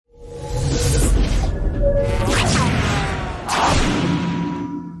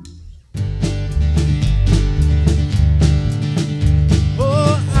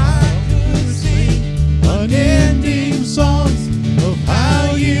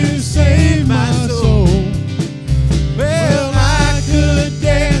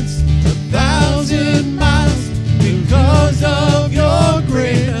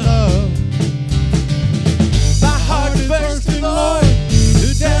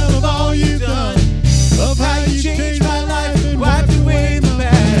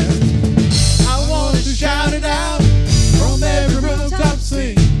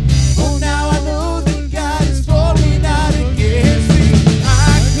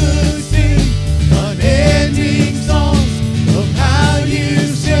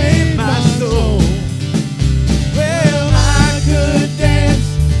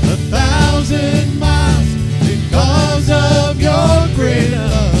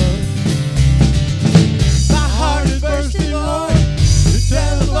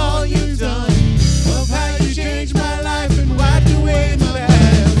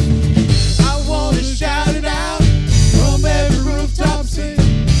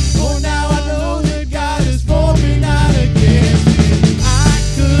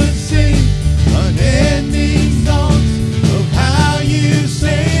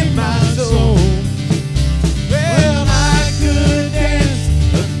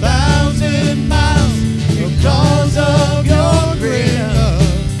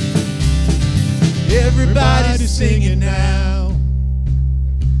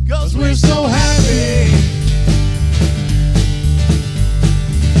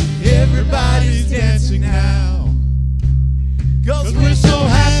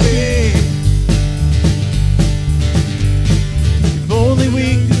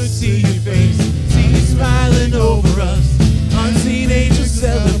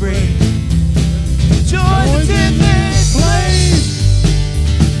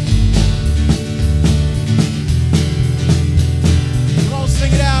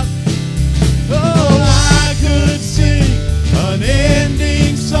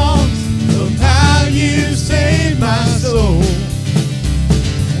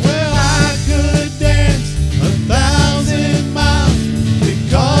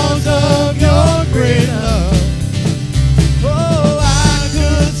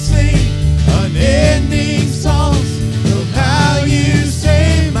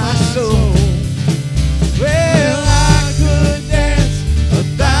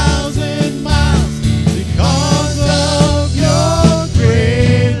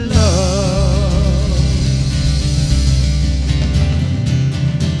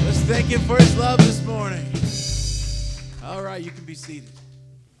Him for His love this morning. All right, you can be seated.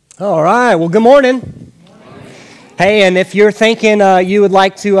 All right, well, good morning. Hey, and if you're thinking you would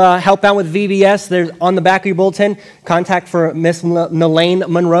like to help out with VBS, there's on the back of your bulletin, contact for Miss Nelaine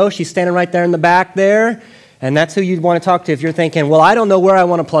Monroe. She's standing right there in the back there, and that's who you'd want to talk to if you're thinking, well, I don't know where I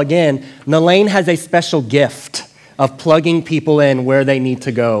want to plug in. Nelaine has a special gift of plugging people in where they need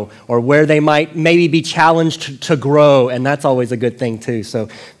to go or where they might maybe be challenged to grow, and that's always a good thing too. So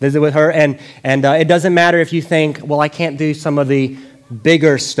visit with her, and it doesn't matter if you think, well, I can't do some of the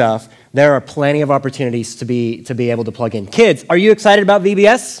bigger stuff. There are plenty of opportunities to be able to plug in. Kids, are you excited about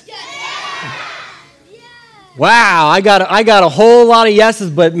VBS? Yeah. Wow, I got a whole lot of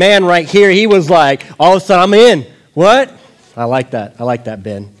yeses, but man, right here, he was like, all of a sudden, I'm in. What? I like that,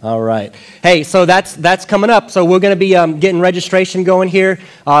 Ben. All right. Hey, so that's coming up. So we're going to be getting registration going here,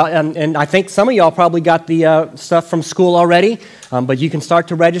 and I think some of y'all probably got the stuff from school already, but you can start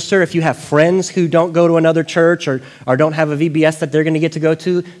to register. If you have friends who don't go to another church or don't have a VBS that they're going to get to go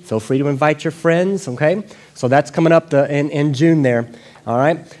to, feel free to invite your friends, okay? So that's coming up in June there. All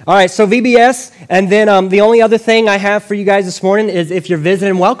right, so VBS, and then the only other thing I have for you guys this morning is if you're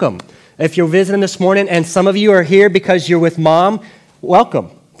visiting, welcome. If you're visiting this morning, and some of you are here because you're with Mom, welcome.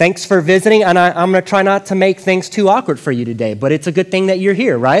 Thanks for visiting, and I'm going to try not to make things too awkward for you today, but it's a good thing that you're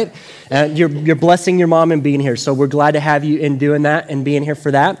here, right? You're blessing your mom and being here, so we're glad to have you in doing that and being here for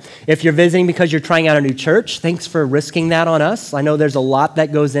that. If you're visiting because you're trying out a new church, thanks for risking that on us. I know there's a lot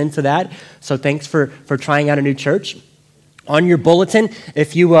that goes into that, so thanks for trying out a new church. On your bulletin,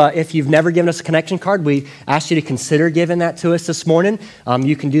 if you've never given us a connection card, we ask you to consider giving that to us this morning.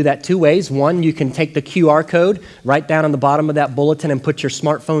 You can do that two ways. One, you can take the QR code right down on the bottom of that bulletin and put your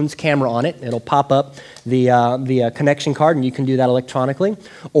smartphone's camera on it. It'll pop up the connection card, and you can do that electronically.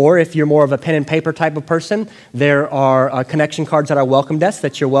 Or if you're more of a pen and paper type of person, there are connection cards at our welcome desk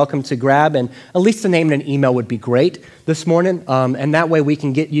that you're welcome to grab, and at least a name and an email would be great this morning, and that way we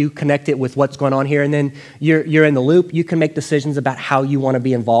can get you connected with what's going on here, and then you're in the loop. You can make decisions about how you want to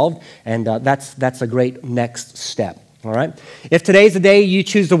be involved, and that's a great next step. All right. If today's the day you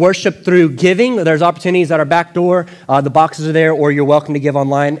choose to worship through giving, there's opportunities at our back door. The boxes are there, or you're welcome to give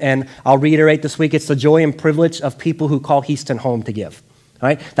online. And I'll reiterate this week: it's the joy and privilege of people who call Houston home to give. All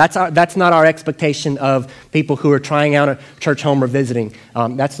right. That's not our expectation of people who are trying out a church home or visiting.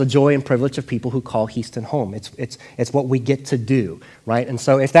 That's the joy and privilege of people who call Houston home. It's what we get to do, right? And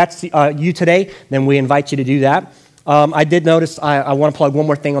so if that's you today, then we invite you to do that. I did notice, I want to plug one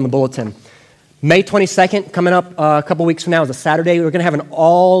more thing on the bulletin. May 22nd, coming up a couple weeks from now, is a Saturday. We're going to have an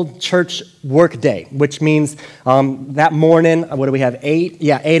all-church work day, which means that morning, what do we have, 8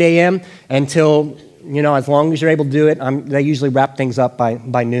 a.m. until, as long as you're able to do it. They usually wrap things up by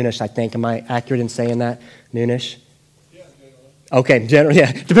noonish, I think. Am I accurate in saying that? Noonish? Yeah, generally. Okay, generally,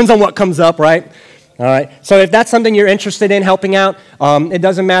 yeah. Depends on what comes up, right? All right. So if that's something you're interested in helping out, it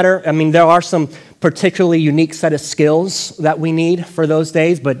doesn't matter. I mean, there are some particularly unique set of skills that we need for those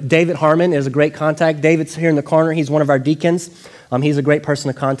days, but David Harmon is a great contact. David's here in the corner. He's one of our deacons. He's a great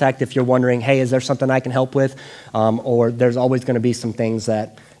person to contact if you're wondering, hey, is there something I can help with? Or there's always going to be some things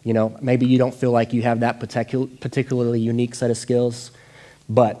that, maybe you don't feel like you have that particularly unique set of skills,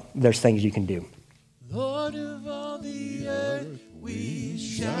 but there's things you can do. Lord of all the earth, we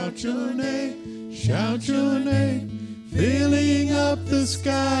shout your name, filling up the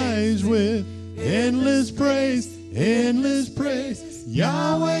skies with endless praise,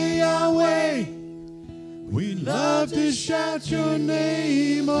 Yahweh, Yahweh. We love to shout your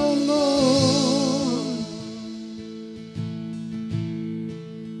name, oh Lord.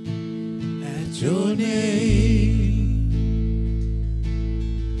 At your name,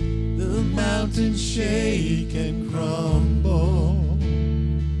 the mountains shake and crumble.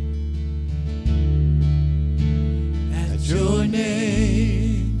 At your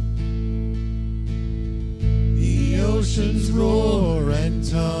name, the oceans roar and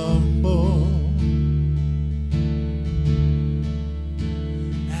tumble.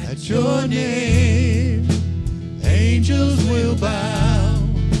 At your name, angels will bow,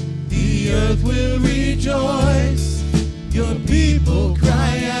 the earth will rejoice, your people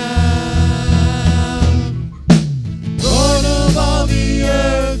cry out. Lord of all the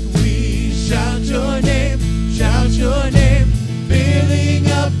earth, we shout your name, filling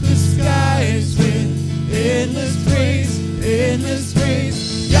up the skies with endless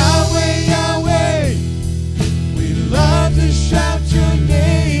praise, Yahweh, Yahweh. We love to shout your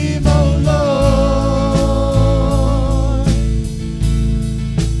name, oh Lord.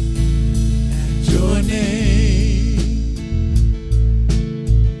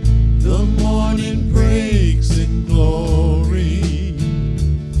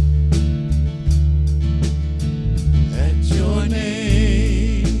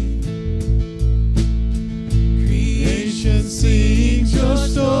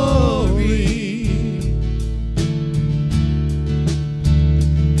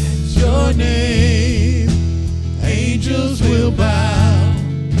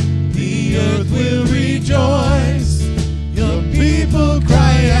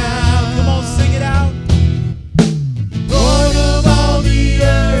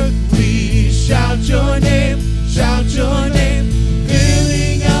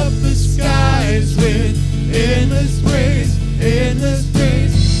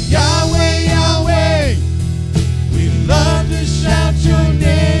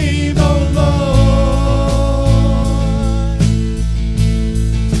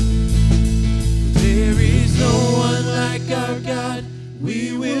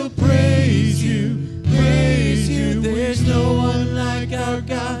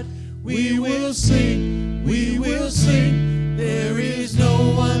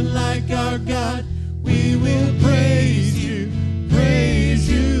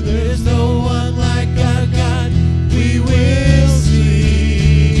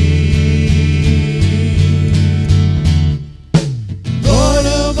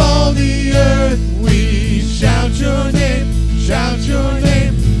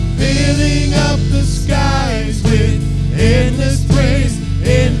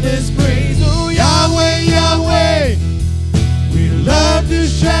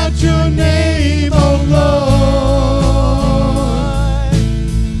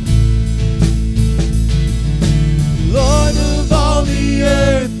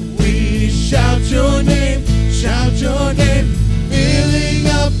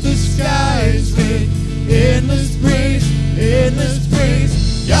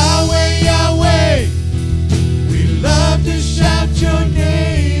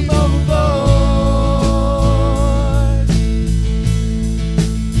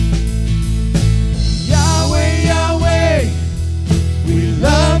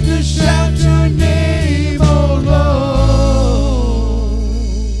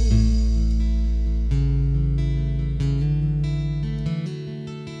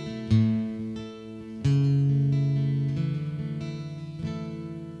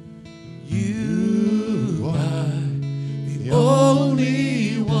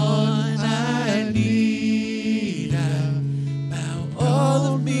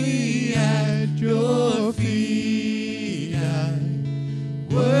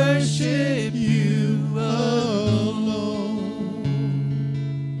 worship you alone.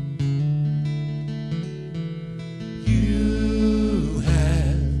 You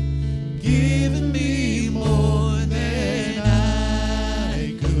have given me more than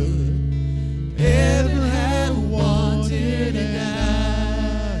I could ever have wanted, and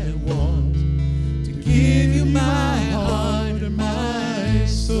I want to give you my heart and my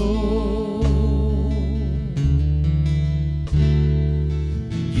soul.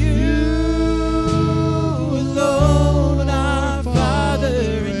 You alone are Father,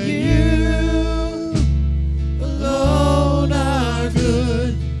 and you alone are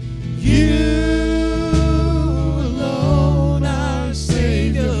good. You alone are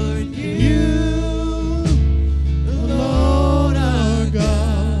Savior, and you alone are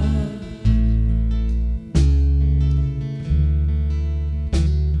God.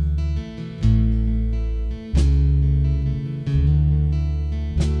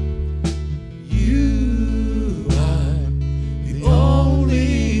 You are the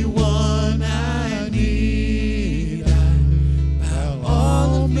only one I need. I bow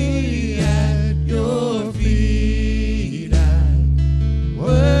all of me at your feet. I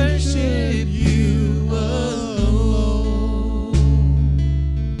worship you alone.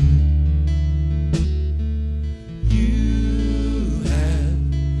 You have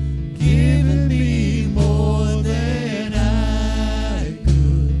given me more than I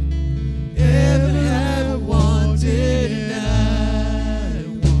could ever have wanted, and I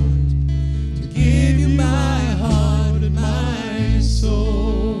want to give you my heart and my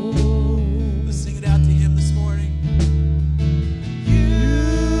soul. Let's sing it out to him this morning. You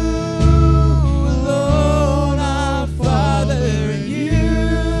alone are Father, and you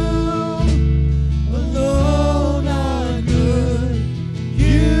alone are good.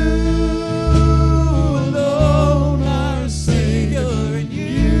 You alone are Savior, and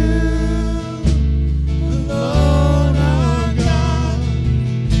you alone are God.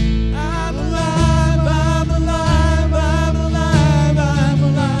 I'm alive, I'm alive, I'm alive, I'm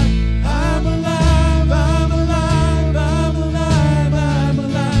alive. I'm alive, I'm alive, I'm alive, I'm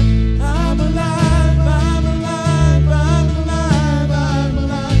alive. I'm alive, I'm alive, I'm alive, I'm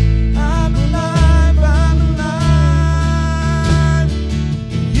alive. I'm alive, I'm alive.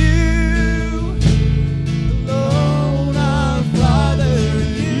 You alone are Father,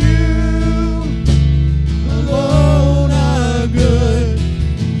 and you alone are good.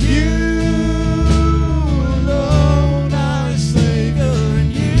 You alone are Savior,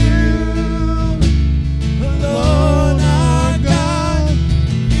 and you alone are God.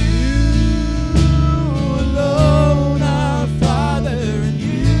 You alone are Father, and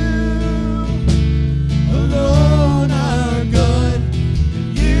you alone are good.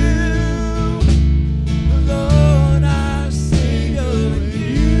 You alone are Savior, and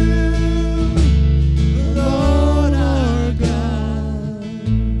you alone are God.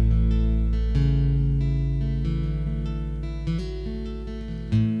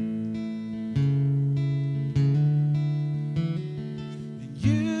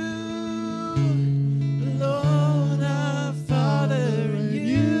 You alone are Father, and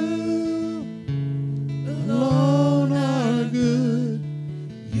you alone are good.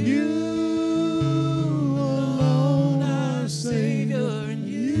 You alone are Savior, and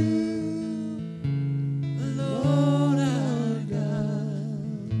you alone are God.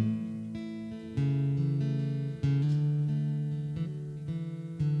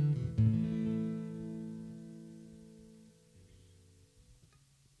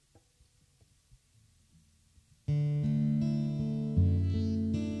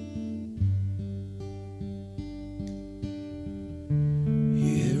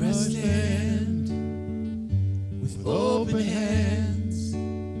 Here I stand with open hands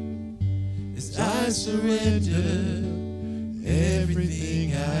as I surrender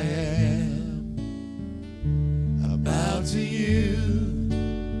everything I am. I bow to you.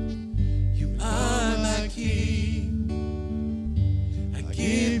 You are my King. I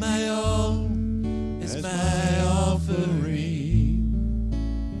give my all as my offering.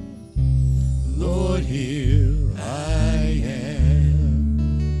 Lord, here I am.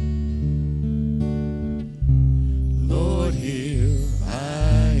 Lord, here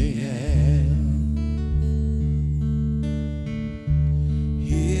I am.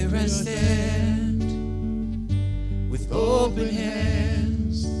 Here I stand with open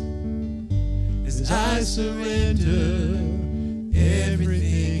hands as I surrender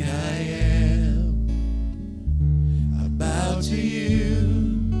everything I am. I bow to you.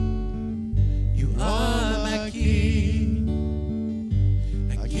 You are my King.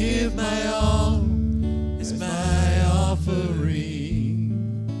 I give my all as my offering.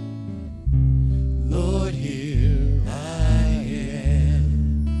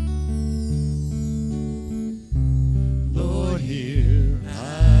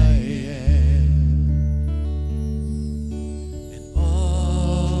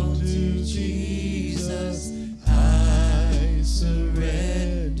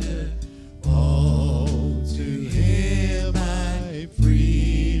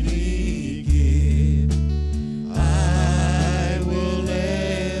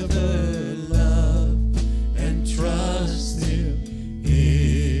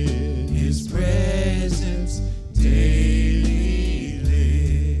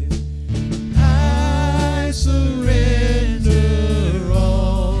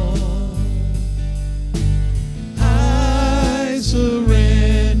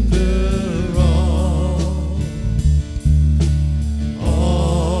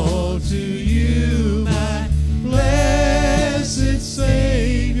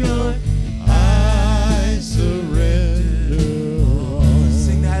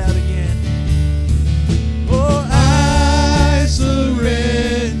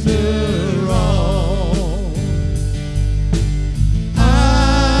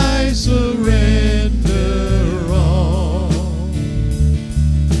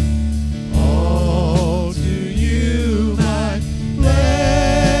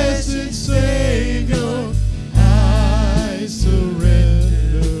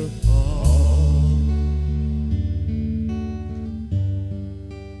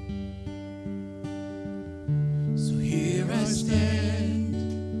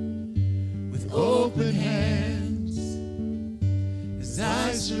 as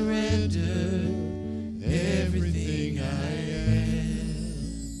I surrender everything I am.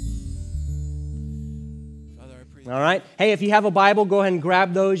 Father, I pray. All right. Hey, if you have a Bible, go ahead and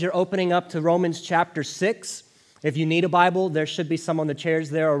grab those. You're opening up to Romans chapter 6. If you need a Bible, there should be some on the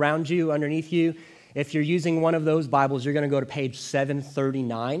chairs there around you, underneath you. If you're using one of those Bibles, you're going to go to page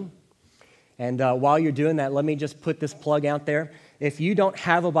 739. And while you're doing that, let me just put this plug out there. If you don't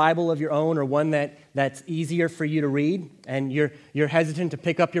have a Bible of your own or one that's easier for you to read, and you're hesitant to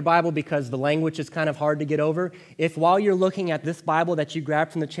pick up your Bible because the language is kind of hard to get over, if while you're looking at this Bible that you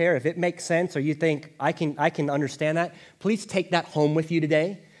grabbed from the chair, if it makes sense or you think, I can understand that, please take that home with you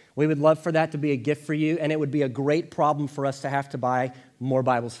today. We would love for that to be a gift for you, and it would be a great problem for us to have to buy more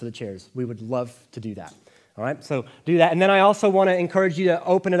Bibles for the chairs. We would love to do that. All right, so do that. And then I also want to encourage you to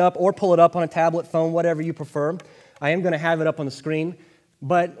open it up or pull it up on a tablet, phone, whatever you prefer. I am going to have it up on the screen.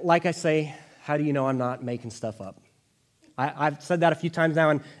 But like I say, how do you know I'm not making stuff up? I've said that a few times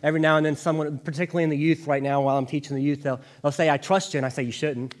now, and every now and then someone, particularly in the youth right now while I'm teaching the youth, they'll say, I trust you, and I say, you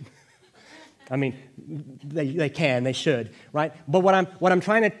shouldn't. I mean, they should, right? But what I'm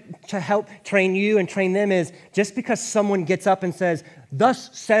trying to help train you and train them is just because someone gets up and says,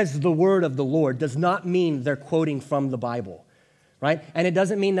 thus says the word of the Lord, does not mean they're quoting from the Bible, right? And it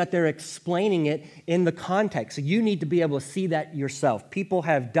doesn't mean that they're explaining it in the context. So you need to be able to see that yourself. People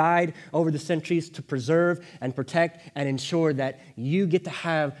have died over the centuries to preserve and protect and ensure that you get to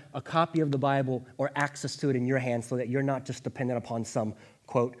have a copy of the Bible or access to it in your hands so that you're not just dependent upon some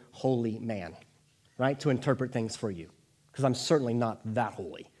quote, holy man, right, to interpret things for you, because I'm certainly not that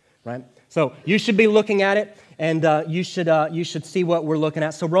holy, right? So you should be looking at it, and you should see what we're looking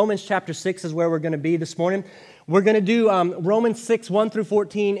at. So Romans chapter 6 is where we're going to be this morning. We're going to do Romans 6, 1 through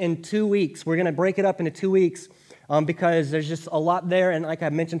 14 in 2 weeks. We're going to break it up into 2 weeks because there's just a lot there, and like I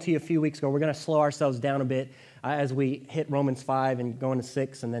mentioned to you a few weeks ago, we're going to slow ourselves down a bit as we hit Romans 5 and go into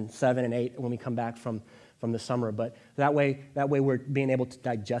 6 and then 7 and 8 when we come back from the summer, but that way we're being able to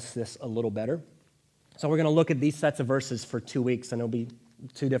digest this a little better. So we're going to look at these sets of verses for 2 weeks, and it'll be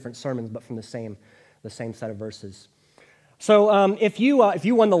 2 different sermons, but from the same set of verses. So if you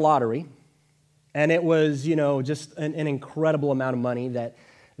won the lottery, and it was just an incredible amount of money that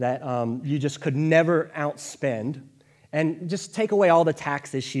you just could never outspend, and just take away all the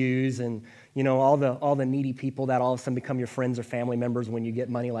tax issues and all the needy people that all of a sudden become your friends or family members when you get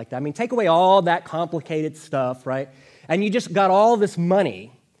money like that. I mean, take away all that complicated stuff, right? And you just got all this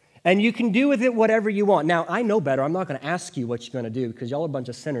money, and you can do with it whatever you want. Now, I know better. I'm not going to ask you what you're going to do because y'all are a bunch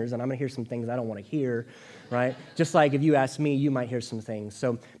of sinners, and I'm going to hear some things I don't want to hear, right? Just like if you ask me, you might hear some things.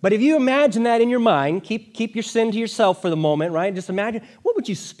 So, but if you imagine that in your mind, keep your sin to yourself for the moment, right? Just imagine, what would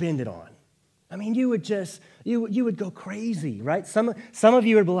you spend it on? I mean, you would just, you would go crazy, right? Some of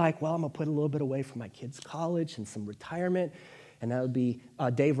you would be like, well, I'm going to put a little bit away for my kids' college and some retirement, and that would be,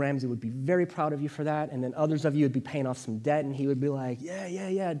 Dave Ramsey would be very proud of you for that, and then others of you would be paying off some debt, and he would be like,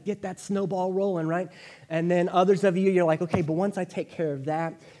 yeah, get that snowball rolling, right? And then others of you, you're like, okay, but once I take care of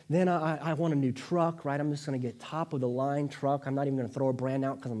that, then I want a new truck, right? I'm just going to get top-of-the-line truck. I'm not even going to throw a brand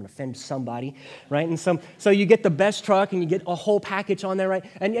out because I'm going to offend somebody, right? And so you get the best truck, and you get a whole package on there, right?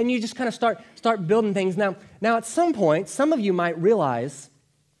 And you just kind of start building things. Now, at some point, some of you might realize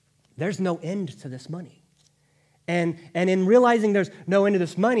there's no end to this money. And in realizing there's no end to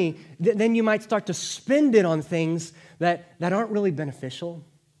this money, then you might start to spend it on things that aren't really beneficial,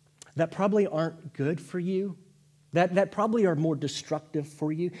 that probably aren't good for you, that probably are more destructive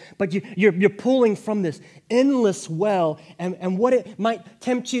for you. But you're pulling from this endless well, and what it might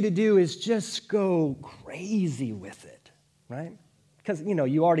tempt you to do is just go crazy with it, right? Because,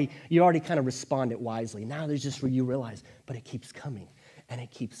 you already kind of responded wisely. Now there's just where you realize, but it keeps coming, and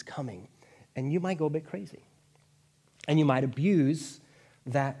it keeps coming, and you might go a bit crazy. And you might abuse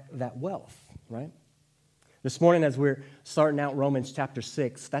that wealth, right? This morning, as we're starting out Romans chapter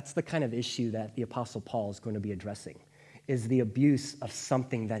 6, that's the kind of issue that the Apostle Paul is going to be addressing, is the abuse of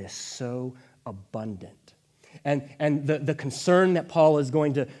something that is so abundant. And the concern that Paul is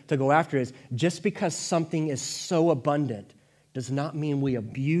going to go after is just because something is so abundant does not mean we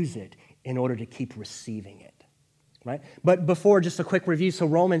abuse it in order to keep receiving it. Right? But before, just a quick review. So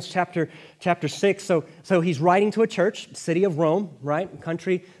Romans chapter 6. So he's writing to a church, city of Rome, right?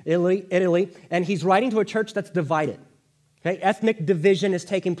 Country, Italy. And he's writing to a church that's divided. Okay? Ethnic division is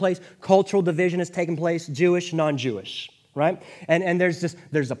taking place. Cultural division is taking place. Jewish, non-Jewish. Right? And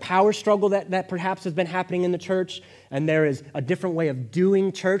there's a power struggle that perhaps has been happening in the church, and there is a different way of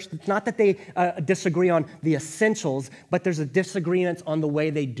doing church. It's not that they disagree on the essentials, but there's a disagreement on the way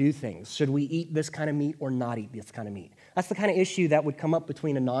they do things. Should we eat this kind of meat or not eat this kind of meat? That's the kind of issue that would come up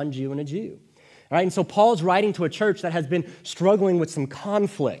between a non-Jew and a Jew. Right? And so Paul's writing to a church that has been struggling with some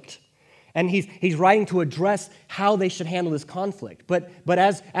conflict. And he's writing to address how they should handle this conflict. But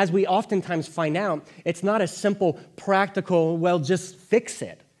as we oftentimes find out, it's not a simple, practical, well, just fix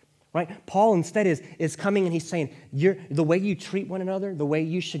it. Right? Paul instead is coming and he's saying, the way you treat one another, the way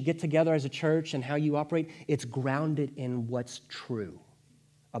you should get together as a church and how you operate, it's grounded in what's true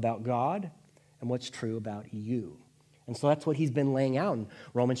about God and what's true about you. And so that's what he's been laying out in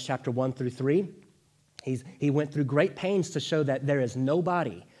Romans chapter 1 through 3. He went through great pains to show that there is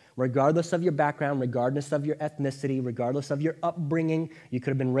nobody, regardless of your background, regardless of your ethnicity, regardless of your upbringing, you could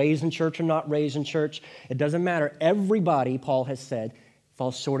have been raised in church or not raised in church, it doesn't matter. Everybody, Paul has said,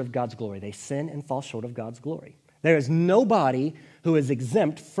 falls short of God's glory. They sin and fall short of God's glory. There is nobody who is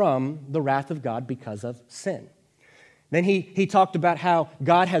exempt from the wrath of God because of sin. Then he talked about how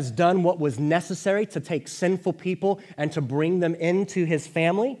God has done what was necessary to take sinful people and to bring them into his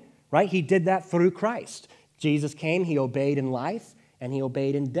family, right? He did that through Christ. Jesus came, he obeyed in life, and he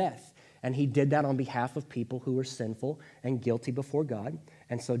obeyed in death. And he did that on behalf of people who were sinful and guilty before God.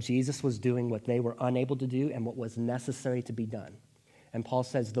 And so Jesus was doing what they were unable to do and what was necessary to be done. And Paul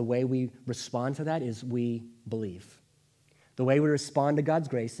says the way we respond to that is we believe. The way we respond to God's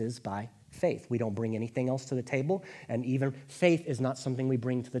grace is by faith. We don't bring anything else to the table, and even faith is not something we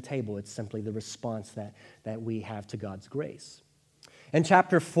bring to the table. It's simply the response that we have to God's grace. In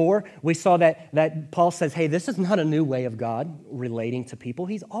chapter 4, we saw that Paul says, hey, this is not a new way of God relating to people.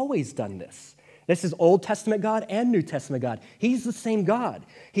 He's always done this. This is Old Testament God and New Testament God. He's the same God.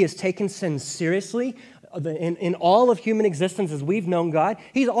 He has taken sin seriously. In all of human existence as we've known God,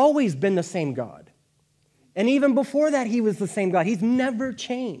 he's always been the same God. And even before that, he was the same God. He's never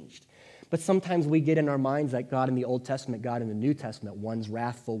changed. But sometimes we get in our minds that God in the Old Testament, God in the New Testament, one's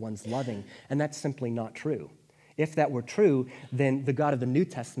wrathful, one's loving, and that's simply not true. If that were true, then the God of the New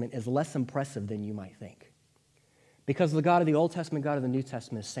Testament is less impressive than you might think. Because the God of the Old Testament, God of the New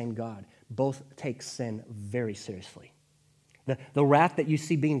Testament is the same God. Both take sin very seriously. The wrath that you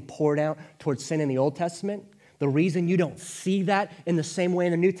see being poured out towards sin in the Old Testament, the reason you don't see that in the same way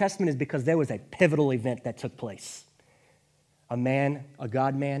in the New Testament is because there was a pivotal event that took place. A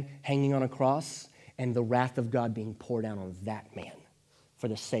God-man hanging on a cross, and the wrath of God being poured out on that man for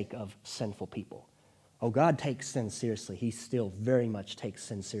the sake of sinful people. Oh, God takes sin seriously. He still very much takes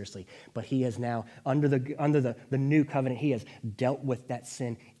sin seriously. But he has now, under the new covenant, he has dealt with that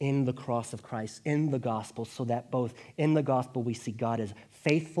sin in the cross of Christ, in the gospel, so that both in the gospel we see God as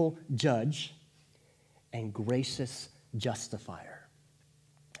faithful judge and gracious justifier.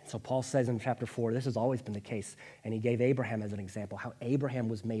 So Paul says in chapter 4, this has always been the case, and he gave Abraham as an example, how Abraham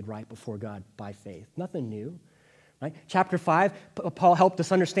was made right before God by faith. Nothing new. Right? Chapter 5, Paul helped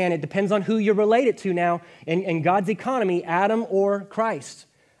us understand it depends on who you're related to now in God's economy, Adam or Christ.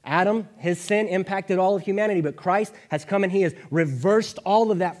 Adam, his sin impacted all of humanity, but Christ has come and he has reversed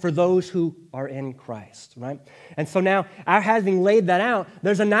all of that for those who are in Christ, right? And so now, having laid that out,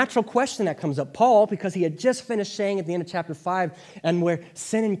 there's a natural question that comes up. Paul, because he had just finished saying at the end of chapter 5, and where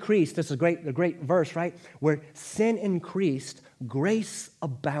sin increased, this is a great verse, right? Where sin increased, grace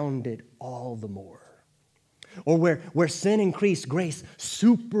abounded all the more. Or where sin increased, grace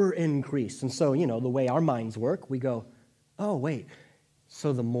super increased. And so, the way our minds work, we go, oh, wait.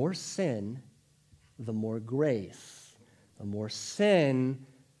 So the more sin, the more grace. The more sin,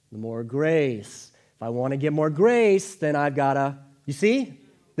 the more grace. If I want to get more grace, then I've got to, you see?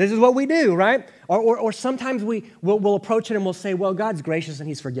 This is what we do, right? Or sometimes we'll approach it and we'll say, well, God's gracious and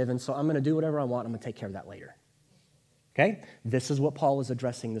he's forgiven, so I'm going to do whatever I want. I'm going to take care of that later. Okay? This is what Paul is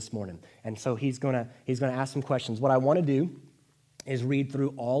addressing this morning. And so he's going to ask some questions. What I want to do is read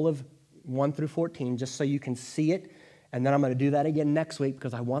through all of 1 through 14 just so you can see it. And then I'm going to do that again next week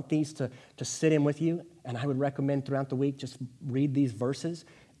because I want these to sit in with you. And I would recommend throughout the week just read these verses.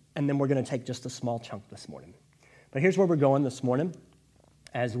 And then we're going to take just a small chunk this morning. But here's where we're going this morning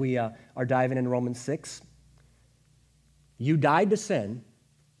as we are diving into Romans 6. You died to sin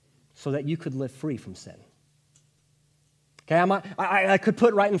so that you could live free from sin. Okay, I could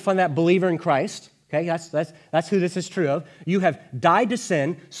put right in front of that believer in Christ. Okay, that's who this is true of. You have died to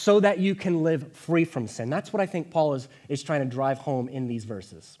sin so that you can live free from sin. That's what I think Paul is trying to drive home in these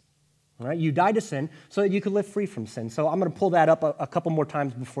verses. All right, you died to sin so that you could live free from sin. So I'm going to pull that up a couple more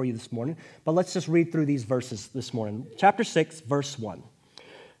times before you this morning. But let's just read through these verses this morning. Chapter 6, verse 1.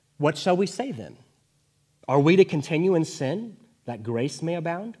 What shall we say then? Are we to continue in sin that grace may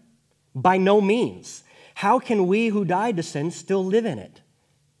abound? By no means. How can we who died to sin still live in it?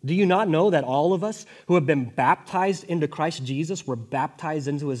 Do you not know that all of us who have been baptized into Christ Jesus were baptized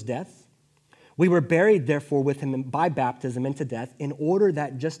into his death? We were buried, therefore, with him by baptism into death, in order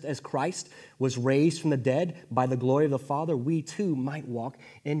that just as Christ was raised from the dead by the glory of the Father, we too might walk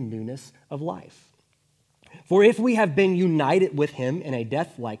in newness of life. For if we have been united with him in a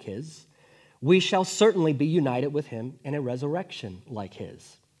death like his, we shall certainly be united with him in a resurrection like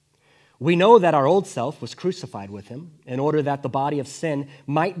his. We know that our old self was crucified with him in order that the body of sin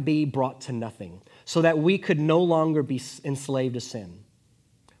might be brought to nothing, so that we could no longer be enslaved to sin.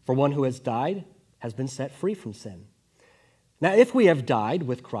 For one who has died has been set free from sin. Now, if we have died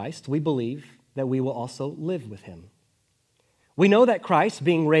with Christ, we believe that we will also live with him. We know that Christ,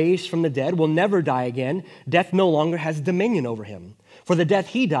 being raised from the dead, will never die again. Death no longer has dominion over him. For the death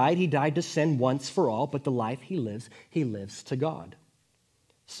he died to sin once for all, but the life he lives to God.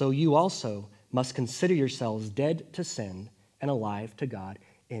 So you also must consider yourselves dead to sin and alive to God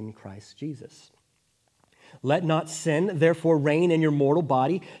in Christ Jesus. Let not sin, therefore, reign in your mortal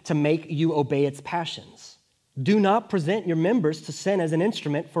body to make you obey its passions. Do not present your members to sin as an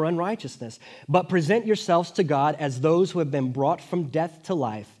instrument for unrighteousness, but present yourselves to God as those who have been brought from death to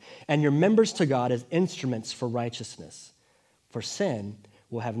life, and your members to God as instruments for righteousness. For sin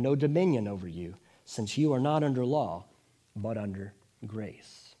will have no dominion over you, since you are not under law, but under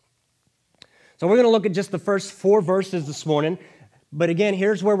grace. So we're going to look at just the first 4 verses this morning. But again,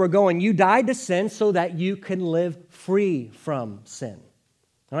 here's where we're going. You died to sin so that you can live free from sin.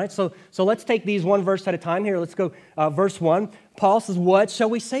 All right, so let's take these one verse at a time here. Let's go verse 1. Paul says, what shall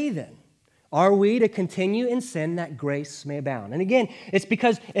we say then? Are we to continue in sin that grace may abound? And again, it's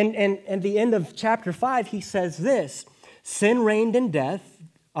because in the end of chapter 5, he says this, sin reigned in death.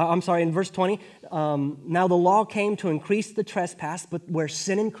 In verse 20, now the law came to increase the trespass, but where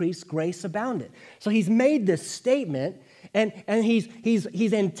sin increased, grace abounded. So he's made this statement, and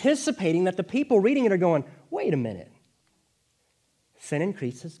he's anticipating that the people reading it are going, wait a minute. Sin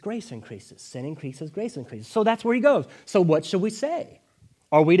increases, grace increases. Sin increases, grace increases. So that's where he goes. So what should we say?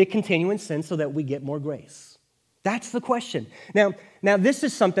 Are we to continue in sin so that we get more grace? That's the question. Now this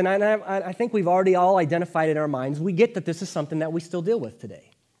is something, and I think we've already all identified in our minds. We get that this is something that we still deal with today.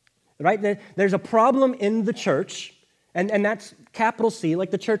 Right? There's a problem in the church, and that's capital C, like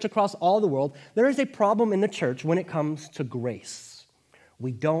the church across all the world. There is a problem in the church when it comes to grace.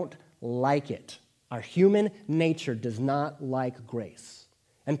 We don't like it. Our human nature does not like grace.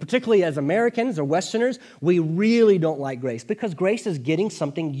 And particularly as Americans or Westerners, we really don't like grace because grace is getting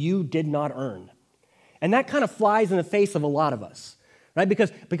something you did not earn. And that kind of flies in the face of a lot of us. Right?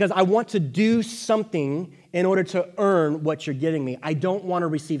 Because I want to do something in order to earn what you're giving me. I don't want to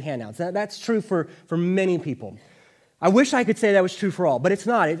receive handouts. That's true for many people. I wish I could say that was true for all, but it's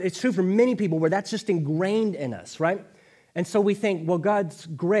not. It's true for many people where that's just ingrained in us, right? And so we think, well, God's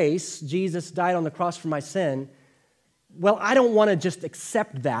grace, Jesus died on the cross for my sin. Well, I don't want to just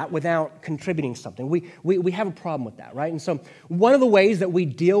accept that without contributing something. We have a problem with that, right? And so one of the ways that we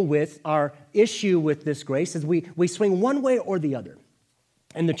deal with our issue with this grace is we swing one way or the other.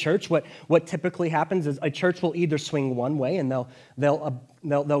 In the church, what typically happens is a church will either swing one way and they'll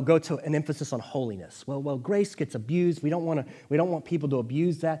go to an emphasis on holiness. Well, grace gets abused. We don't want people to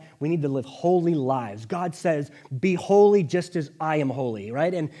abuse that. We need to live holy lives. God says, "Be holy, just as I am holy."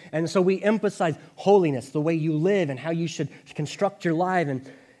 Right? And so we emphasize holiness, the way you live, and how you should construct your life. And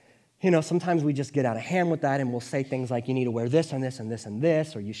sometimes we just get out of hand with that, and we'll say things like, you need to wear this and this and this and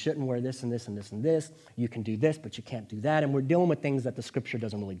this, or you shouldn't wear this and this and this and this. You can do this, but you can't do that. And we're dealing with things that the Scripture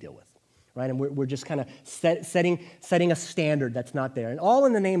doesn't really deal with, right? And we're just kind of setting a standard that's not there, and all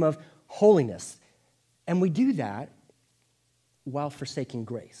in the name of holiness. And we do that while forsaking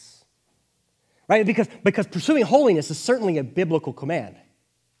grace, right? Because pursuing holiness is certainly a biblical command.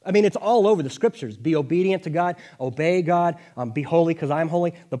 I mean, it's all over the Scriptures. Be obedient to God, obey God, be holy because I'm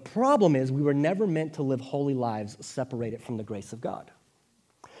holy. The problem is we were never meant to live holy lives separated from the grace of God.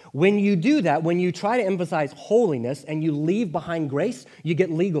 When you do that, when you try to emphasize holiness and you leave behind grace, you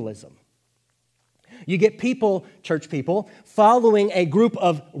get legalism. You get people, church people, following a group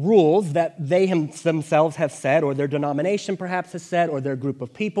of rules that they themselves have set, or their denomination perhaps has set, or their group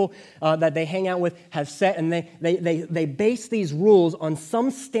of people that they hang out with have set, and they base these rules on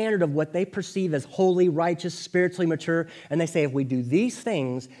some standard of what they perceive as holy, righteous, spiritually mature, and they say, if we do these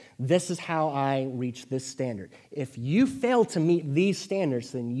things, this is how I reach this standard. If you fail to meet these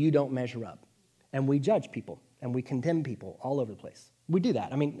standards, then you don't measure up. And we judge people, and we condemn people all over the place. We do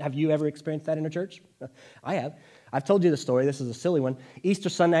that. I mean, have you ever experienced that in a church? I have. I've told you the story. This is a silly one. Easter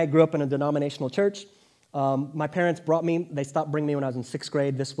Sunday, I grew up in a denominational church. My parents they stopped bringing me when I was in 6th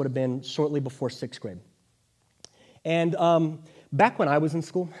grade. This would have been shortly before 6th grade. And back when I was in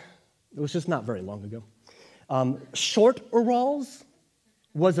school, it was just not very long ago, short orals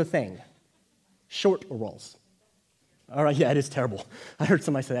was a thing. shorts. All right, yeah, it is terrible. I heard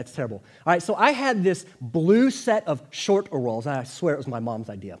somebody say that's terrible. All right, so I had this blue set of shorts. I swear it was my mom's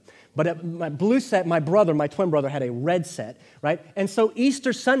idea. But my blue set, my twin brother, had a red set, right? And so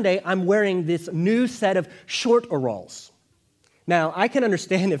Easter Sunday, I'm wearing this new set of shorts. Now, I can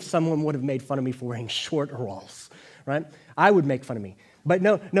understand if someone would have made fun of me for wearing shorts, right? I would make fun of me. But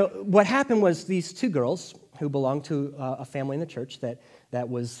no, what happened was these two girls who belonged to a family in the church that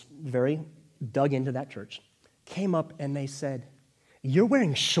was very dug into that church, came up and they said, "You're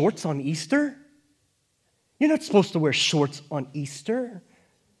wearing shorts on Easter? You're not supposed to wear shorts on Easter."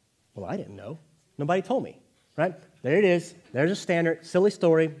 Well, I didn't know. Nobody told me, right? There it is. There's a standard, silly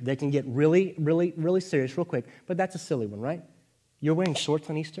story. They can get really, really, really serious real quick, but that's a silly one, right? You're wearing shorts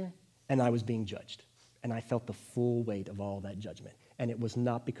on Easter? And I was being judged. And I felt the full weight of all that judgment. And it was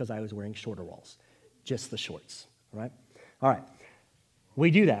not because I was wearing shorts, just the shorts, right? All right.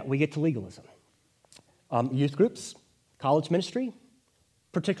 We do that. We get to legalism. Youth groups, college ministry,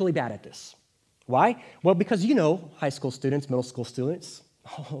 particularly bad at this. Why? Well, because you know high school students, middle school students,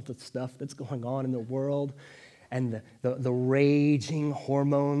 all the stuff that's going on in the world and the raging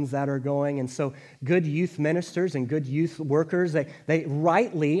hormones that are going. And so good youth ministers and good youth workers, they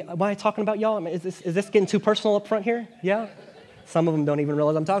rightly, am I talking about y'all? Is this getting too personal up front here? Yeah? Some of them don't even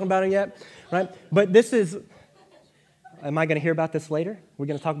realize I'm talking about it yet, right? But this is... Am I going to hear about this later? We're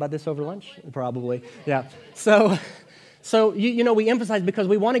going to talk about this over lunch? Probably, yeah. So you know, we emphasize because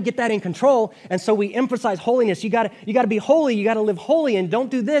we want to get that in control, and so we emphasize holiness. You got to be holy. You got to live holy, and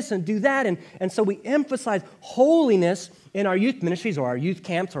don't do this and do that. And so we emphasize holiness in our youth ministries or our youth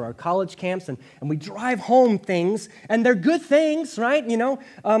camps or our college camps, and we drive home things, and they're good things, right? You know,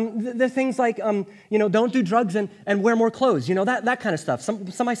 they're things like, you know, don't do drugs and wear more clothes. You know, that kind of stuff.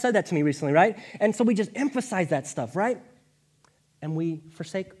 Somebody said that to me recently, right? And so we just emphasize that stuff, right? And we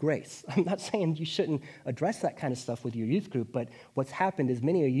forsake grace. I'm not saying you shouldn't address that kind of stuff with your youth group, but what's happened is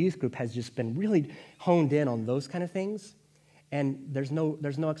many of your youth group has just been really honed in on those kind of things, and there's no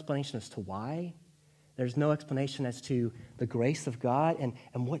explanation as to why. There's no explanation as to the grace of God and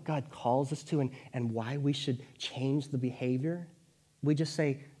what God calls us to and why we should change the behavior. We just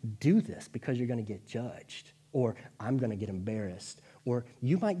say, do this because you're going to get judged, or I'm going to get embarrassed, or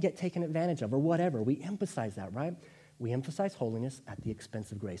you might get taken advantage of, or whatever. We emphasize that, right? We emphasize holiness at the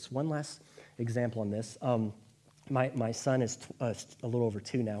expense of grace. One last example on this. My son is a little over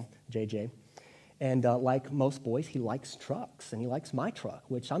 2 now, JJ. And like most boys, he likes trucks, and he likes my truck,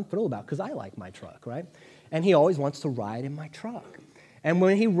 which I'm thrilled about because I like my truck, right? And he always wants to ride in my truck. And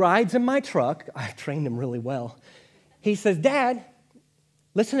when he rides in my truck, I've trained him really well. He says, "Dad,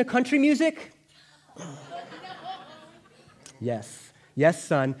 listen to country music?" Yes,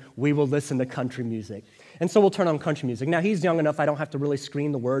 son, we will listen to country music. And so we'll turn on country music. Now, he's young enough, I don't have to really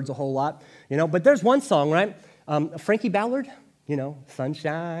scream the words a whole lot, you know, but there's one song, right? Frankie Ballard, you know,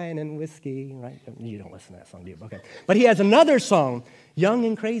 Sunshine and Whiskey, right? You don't listen to that song, do you? Okay. But he has another song, Young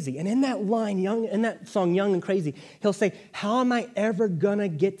and Crazy. And in that line, in that song, Young and Crazy, he'll say, "How am I ever gonna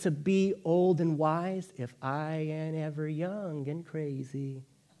get to be old and wise if I am ever young and crazy?"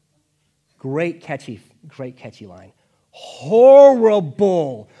 Great catchy line.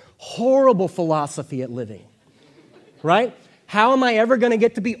 Horrible philosophy at living, right? How am I ever going to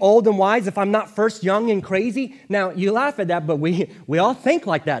get to be old and wise if I'm not first young and crazy? Now, you laugh at that, but we all think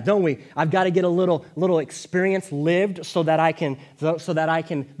like that, don't we? I've got to get a little experience lived so that I can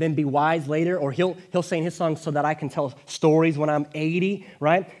then be wise later. Or he'll say in his song, so that I can tell stories when I'm 80,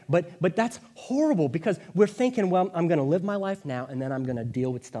 right? But that's horrible because we're thinking, well, I'm going to live my life now and then I'm going to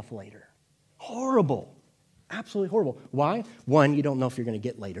deal with stuff later. Horrible. Absolutely horrible. Why? 1, you don't know if you're going to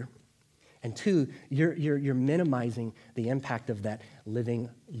get later. And 2, you're minimizing the impact of that living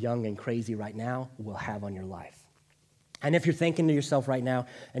young and crazy right now will have on your life. And if you're thinking to yourself right now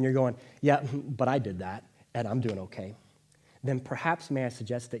and you're going, yeah, but I did that and I'm doing okay, then perhaps may I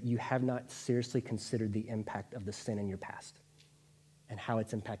suggest that you have not seriously considered the impact of the sin in your past and how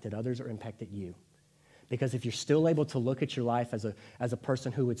it's impacted others or impacted you. Because if you're still able to look at your life as a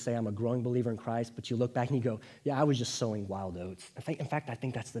person who would say, I'm a growing believer in Christ, but you look back and you go, yeah, I was just sowing wild oats. In fact, I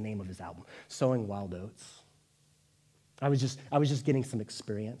think that's the name of his album, Sowing Wild Oats. I was just getting some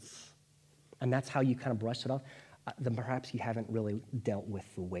experience. And that's how you kind of brush it off. Then perhaps you haven't really dealt with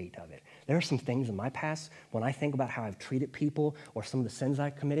the weight of it. There are some things in my past, when I think about how I've treated people or some of the sins I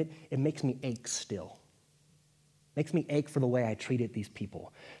committed, it makes me ache still. Makes me ache for the way I treated these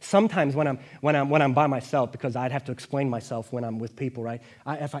people. Sometimes when I'm by myself, because I'd have to explain myself when I'm with people, right?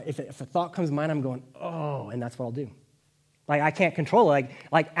 If a thought comes to mind, I'm going, oh, and that's what I'll do. Like I can't control it.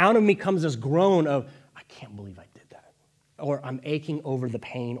 Like out of me comes this groan of, I can't believe I did that. Or I'm aching over the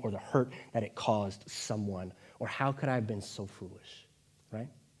pain or the hurt that it caused someone. Or how could I have been so foolish, right?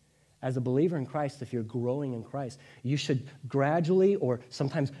 As a believer in Christ, if you're growing in Christ, you should gradually, or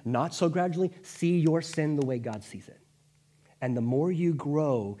sometimes not so gradually, see your sin the way God sees it. And the more you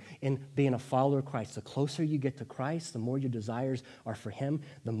grow in being a follower of Christ, the closer you get to Christ, the more your desires are for Him,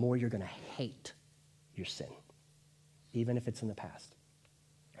 the more you're going to hate your sin, even if it's in the past.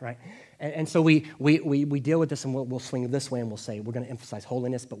 Right? And so we deal with this, and we'll swing this way, and we'll say we're going to emphasize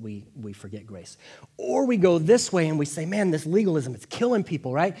holiness, but we forget grace. Or we go this way, and we say, man, this legalism, it's killing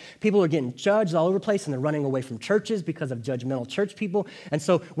people, right? People are getting judged all over the place, and they're running away from churches because of judgmental church people. And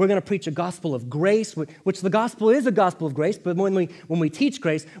so we're going to preach a gospel of grace, which the gospel is a gospel of grace, but when we teach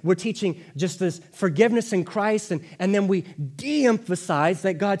grace, we're teaching just this forgiveness in Christ, and then we de-emphasize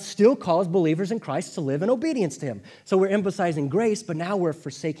that God still calls believers in Christ to live in obedience to Him. So we're emphasizing grace, but now we're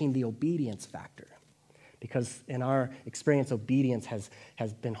forsaking the obedience factor, because in our experience, obedience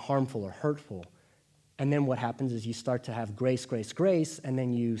has been harmful or hurtful. And then what happens is you start to have grace, grace, grace, and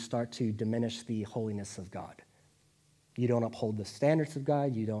then you start to diminish the holiness of God. You don't uphold the standards of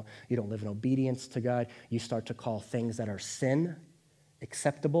God. You don't live in obedience to God. You start to call things that are sin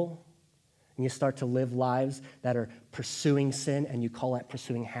acceptable, and you start to live lives that are pursuing sin, and you call that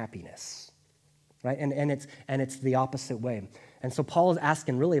pursuing happiness, right? And it's the opposite way. And so Paul is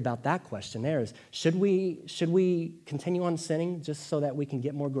asking really about that question there is, should we continue on sinning just so that we can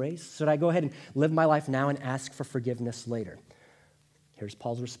get more grace? Should I go ahead and live my life now and ask for forgiveness later? Here's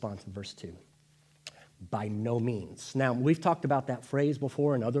Paul's response in verse 2. By no means. Now, we've talked about that phrase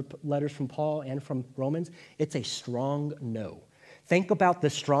before in other letters from Paul and from Romans. It's a strong no. Think about the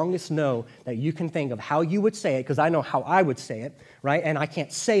strongest no that you can think of, how you would say it, because I know how I would say it, right? And I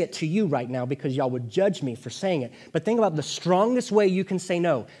can't say it to you right now because y'all would judge me for saying it. But think about the strongest way you can say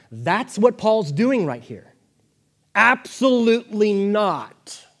no. That's what Paul's doing right here. Absolutely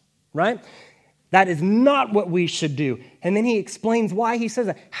not, right? That is not what we should do. And then he explains why he says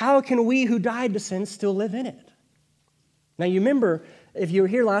that. How can we who died to sin still live in it? Now, you remember, if you were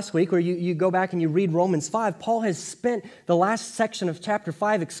here last week, or you go back and you read Romans 5, Paul has spent the last section of chapter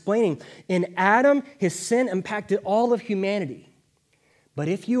 5 explaining, in Adam, his sin impacted all of humanity. But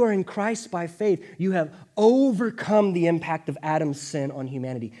if you are in Christ by faith, you have overcome the impact of Adam's sin on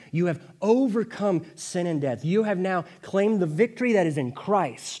humanity. You have overcome sin and death. You have now claimed the victory that is in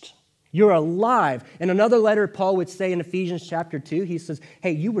Christ. You're alive. In another letter, Paul would say in Ephesians chapter 2, he says,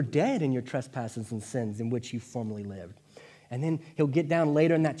 hey, you were dead in your trespasses and sins in which you formerly lived. And then he'll get down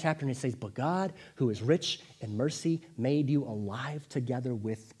later in that chapter and he says, but God, who is rich in mercy, made you alive together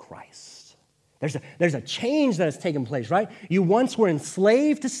with Christ. There's a change that has taken place, right? You once were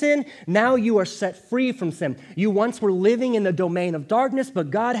enslaved to sin. Now you are set free from sin. You once were living in the domain of darkness, but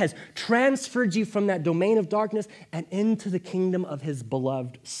God has transferred you from that domain of darkness and into the kingdom of His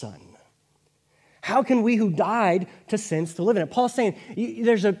beloved Son. How can we who died to sin still live in it? Paul's saying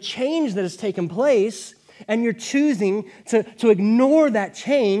there's a change that has taken place, and you're choosing to ignore that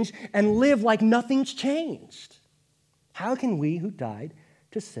change and live like nothing's changed. How can we who died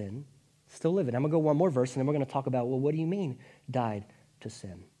to sin still live it? I'm going to go one more verse, and then we're going to talk about, well, what do you mean died to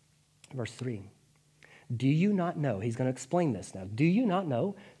sin? Verse 3. Do you not know, he's going to explain this now, do you not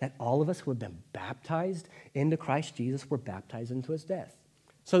know that all of us who have been baptized into Christ Jesus were baptized into His death?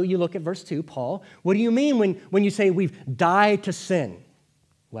 So you look at verse 2, Paul, what do you mean when you say we've died to sin?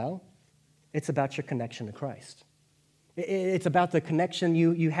 Well, it's about your connection to Christ. It's about the connection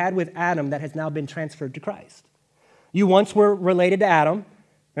you had with Adam that has now been transferred to Christ. You once were related to Adam.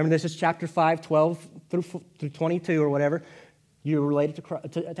 Remember, this is chapter 5, 12 through 22 or whatever. You were related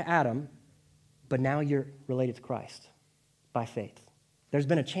to Adam, but now you're related to Christ by faith. There's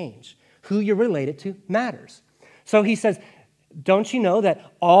been a change. Who you're related to matters. So he says, don't you know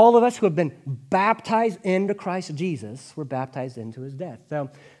that all of us who have been baptized into Christ Jesus were baptized into His death? So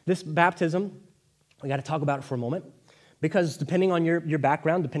this baptism, we got to talk about it for a moment, because depending on your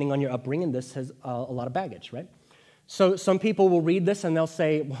background, depending on your upbringing, this has a lot of baggage, right? So some people will read this and they'll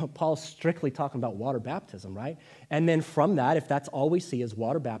say, well, Paul's strictly talking about water baptism, right? And then from that, if that's all we see is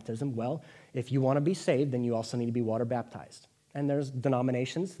water baptism, well, if you want to be saved, then you also need to be water baptized. And there's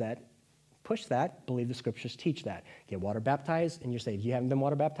denominations that push that, believe the scriptures teach that. Get water baptized and you're saved. You haven't been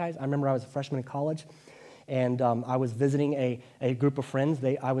water baptized? I remember I was a freshman in college, and I was visiting a group of friends.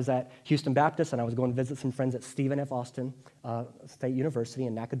 I was at Houston Baptist, and I was going to visit some friends at Stephen F. Austin State University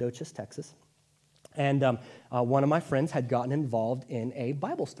in Nacogdoches, Texas. And one of my friends had gotten involved in a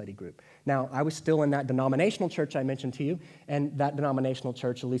Bible study group. Now, I was still in that denominational church I mentioned to you, and that denominational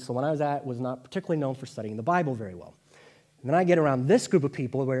church, at least the one I was at, was not particularly known for studying the Bible very well. And then I get around this group of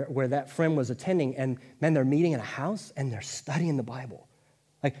people where that friend was attending, and man, they're meeting in a house and they're studying the Bible.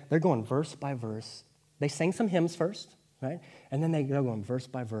 Like they're going verse by verse. They sang some hymns first, right? And then they're going verse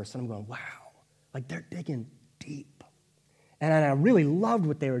by verse. And I'm going, wow, like they're digging deep. And I really loved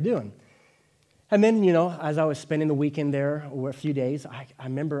what they were doing. And then, as I was spending the weekend there, or a few days, I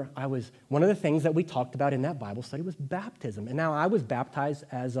remember one of the things that we talked about in that Bible study was baptism. And now I was baptized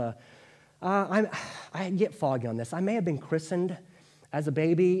as I get foggy on this. I may have been christened as a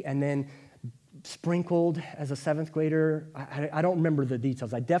baby and then sprinkled as a seventh grader. I don't remember the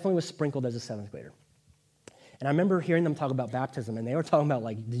details. I definitely was sprinkled as a seventh grader. And I remember hearing them talk about baptism, and they were talking about,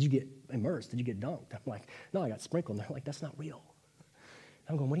 like, did you get immersed? Did you get dunked? I'm like, no, I got sprinkled. And they're like, that's not real.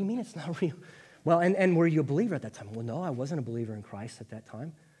 I'm going, what do you mean it's not real? Well, and were you a believer at that time? Well, no, I wasn't a believer in Christ at that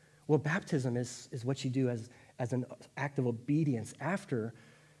time. Well, baptism is what you do as an act of obedience after,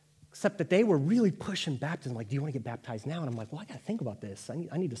 except that they were really pushing baptism. Like, do you want to get baptized now? And I'm like, well, I got to think about this.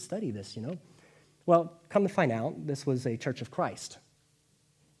 I need to study this, Well, come to find out, this was a Church of Christ,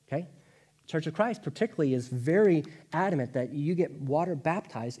 okay? Church of Christ particularly is very adamant that you get water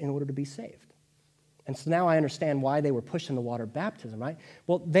baptized in order to be saved. And so now I understand why they were pushing the water baptism, right?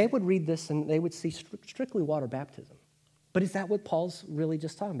 Well, they would read this and they would see strictly water baptism. But is that what Paul's really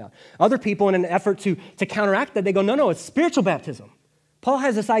just talking about? Other people, in an effort to counteract that, they go, no, it's spiritual baptism. Paul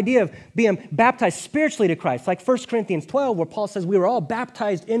has this idea of being baptized spiritually to Christ, like 1 Corinthians 12, where Paul says we were all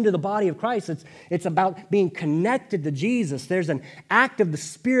baptized into the body of Christ. It's about being connected to Jesus. There's an act of the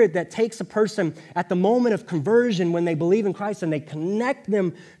Spirit that takes a person at the moment of conversion when they believe in Christ and they connect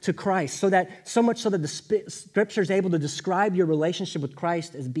them to Christ, so much so that the Scripture is able to describe your relationship with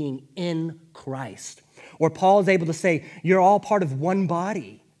Christ as being in Christ. Or Paul is able to say, you're all part of one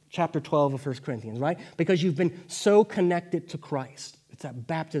body, chapter 12 of 1 Corinthians, right? Because you've been so connected to Christ. It's that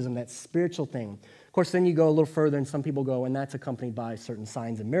baptism, that spiritual thing. Of course, then you go a little further, and some people go, and that's accompanied by certain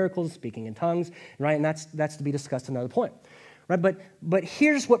signs and miracles, speaking in tongues, right? And that's to be discussed another point, right? But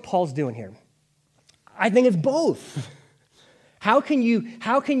here's what Paul's doing here. I think it's both. How can you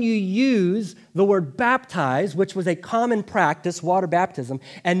use the word baptize, which was a common practice, water baptism,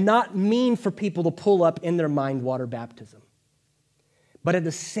 and not mean for people to pull up in their mind water baptism? But at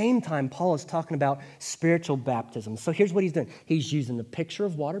the same time, Paul is talking about spiritual baptism. So here's what he's doing. He's using the picture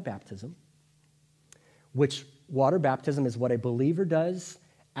of water baptism, which water baptism is what a believer does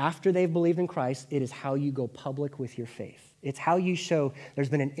after they've believed in Christ. It is how you go public with your faith. It's how you show there's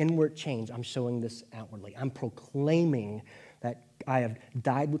been an inward change. I'm showing this outwardly. I'm proclaiming that I have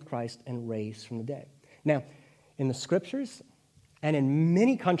died with Christ and raised from the dead. Now, in the Scriptures and in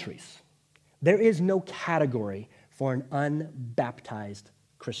many countries, there is no category for an unbaptized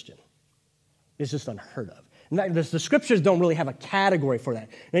Christian. It's just unheard of. In fact, the Scriptures don't really have a category for that.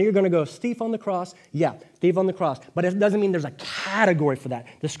 Now you're going to go, Steve on the cross? Yeah, Steve on the cross. But it doesn't mean there's a category for that.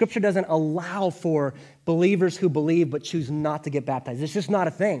 The Scripture doesn't allow for believers who believe but choose not to get baptized. It's just not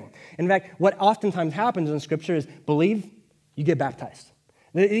a thing. In fact, what oftentimes happens in Scripture is believe, you get baptized.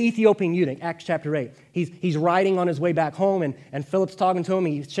 The Ethiopian eunuch, Acts chapter 8, he's riding on his way back home, and Philip's talking to him.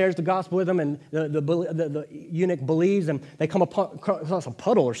 He shares the gospel with him, and the eunuch believes, and they come across a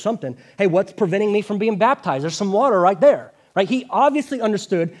puddle or something. Hey, what's preventing me from being baptized? There's some water right there. Right? He obviously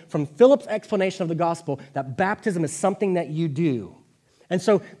understood from Philip's explanation of the gospel that baptism is something that you do. And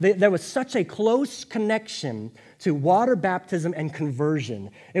so there was such a close connection to water baptism and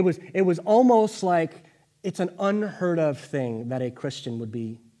conversion. It was almost like it's an unheard of thing that a Christian would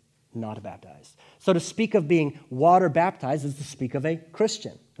be not baptized. So to speak of being water baptized is to speak of a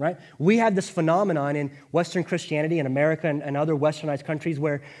Christian, right? We have this phenomenon in Western Christianity in America and other westernized countries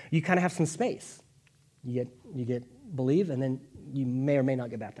where you kind of have some space. You get believe, and then you may or may not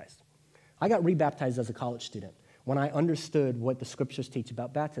get baptized. I got rebaptized as a college student when I understood what the Scriptures teach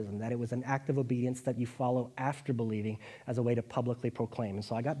about baptism, that it was an act of obedience that you follow after believing as a way to publicly proclaim. And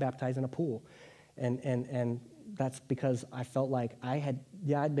so I got baptized in a pool. And that's because I felt like I'd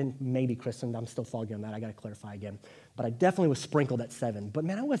been maybe christened. I'm still foggy on that. I got to clarify again. But I definitely was sprinkled at 7. But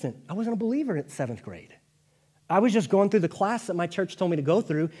man, I wasn't a believer at 7th grade. I was just going through the class that my church told me to go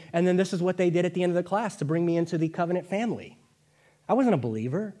through, and then this is what they did at the end of the class to bring me into the covenant family. I wasn't a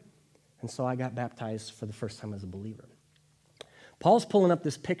believer, and so I got baptized for the first time as a believer. Paul's pulling up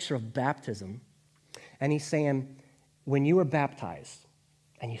this picture of baptism, and he's saying, when you were baptized,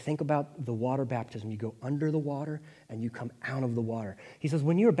 and you think about the water baptism, you go under the water and you come out of the water. He says,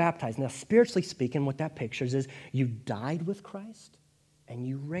 when you were baptized, now spiritually speaking, what that pictures is you died with Christ and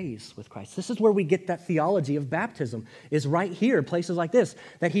you raised with Christ. This is where we get that theology of baptism, is right here, places like this,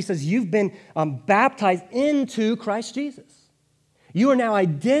 that he says you've been baptized into Christ Jesus. You are now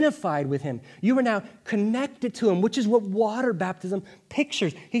identified with him. You are now connected to him, which is what water baptism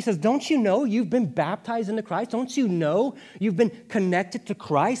pictures. He says, don't you know you've been baptized into Christ? Don't you know you've been connected to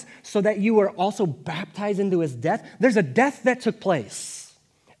Christ so that you were also baptized into his death? There's a death that took place,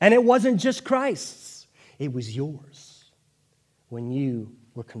 and it wasn't just Christ's. It was yours when you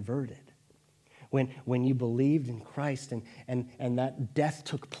were converted. When you believed in Christ and that death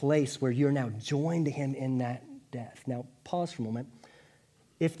took place where you're now joined to him in that death. Now, pause for a moment.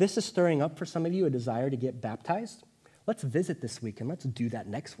 If this is stirring up for some of you a desire to get baptized, let's visit this week and let's do that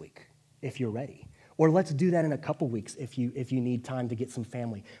next week if you're ready. Or let's do that in a couple weeks if you need time to get some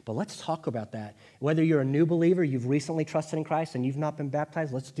family. But let's talk about that. Whether you're a new believer, you've recently trusted in Christ and you've not been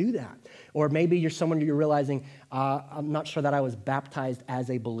baptized, let's do that. Or maybe you're someone you're realizing, I'm not sure that I was baptized as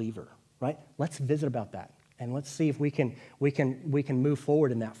a believer. Right? Let's visit about that, and let's see if we can move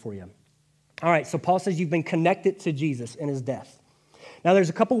forward in that for you. All right, so Paul says you've been connected to Jesus in his death. Now,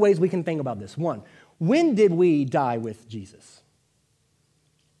 there's a couple ways we can think about this. One, when did we die with Jesus?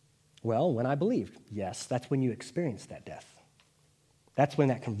 Well, when I believed. Yes, that's when you experienced that death. That's when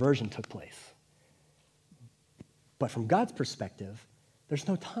that conversion took place. But from God's perspective, there's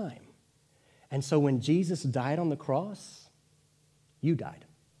no time. And so when Jesus died on the cross, you died.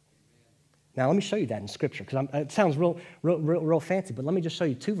 Now, let me show you that in Scripture, because it sounds real fancy, but let me just show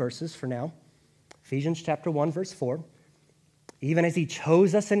you two verses for now. Ephesians chapter 1, verse 4. Even as he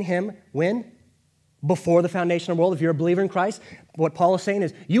chose us in him, when? Before the foundation of the world. If you're a believer in Christ, what Paul is saying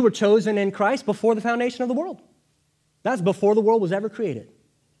is, you were chosen in Christ before the foundation of the world. That's before the world was ever created,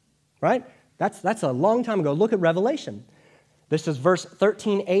 right? That's a long time ago. Look at Revelation. This is verse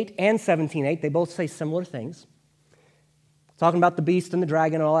 13:8 and 17:8. They both say similar things. Talking about the beast and the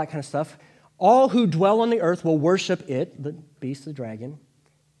dragon and all that kind of stuff. All who dwell on the earth will worship it, the beast, the dragon,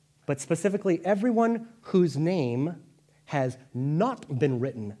 but specifically everyone whose name has not been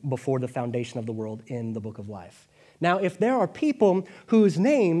written before the foundation of the world in the book of life. Now, if there are people whose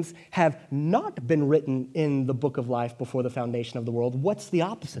names have not been written in the book of life before the foundation of the world, what's the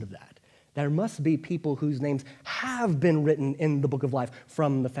opposite of that? There must be people whose names have been written in the book of life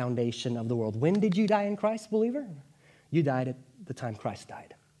from the foundation of the world. When did you die in Christ, believer? You died at the time Christ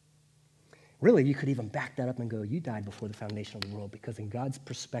died. Really, you could even back that up and go, you died before the foundation of the world, because in God's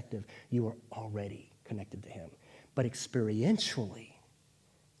perspective, you are already connected to him. But experientially,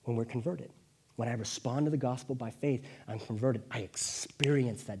 when we're converted, when I respond to the gospel by faith, I'm converted. I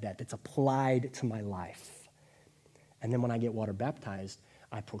experience that death. It's applied to my life. And then when I get water baptized,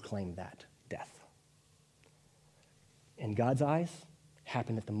 I proclaim that death. In God's eyes,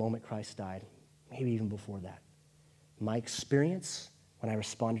 happened at the moment Christ died, maybe even before that. My experience, when I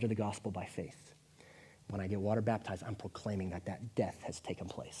responded to the gospel by faith, when I get water baptized, I'm proclaiming that that death has taken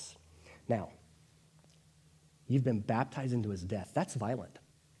place. Now, you've been baptized into his death. That's violent.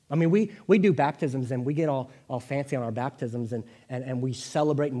 I mean, we do baptisms and we get all fancy on our baptisms and we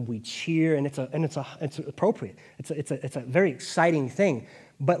celebrate and we cheer and it's appropriate. It's a very exciting thing.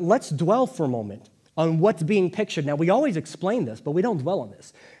 But let's dwell for a moment on what's being pictured. Now, we always explain this, but we don't dwell on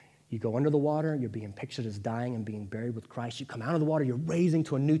this. You go under the water, you're being pictured as dying and being buried with Christ. You come out of the water, you're raising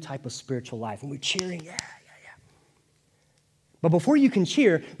to a new type of spiritual life. And we're cheering, yeah. But before you can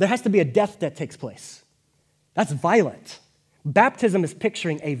cheer, there has to be a death that takes place. That's violent. Baptism is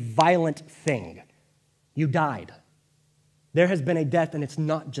picturing a violent thing. You died. There has been a death, and it's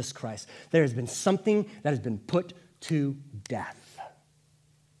not just Christ. There has been something that has been put to death.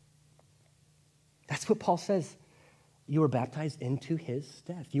 That's what Paul says. You were baptized into his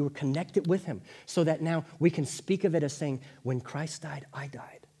death. You were connected with him so that now we can speak of it as saying, when Christ died, I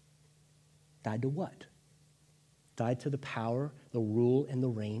died. Died to what? Died to the power, the rule, and the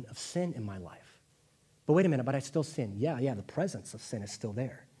reign of sin in my life. But wait a minute, but I still sin. Yeah, the presence of sin is still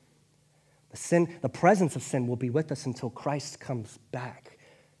there. The presence of sin will be with us until Christ comes back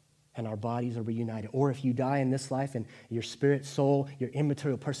and our bodies are reunited. Or if you die in this life and your spirit, soul, your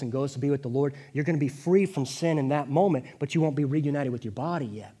immaterial person goes to be with the Lord, you're going to be free from sin in that moment, but you won't be reunited with your body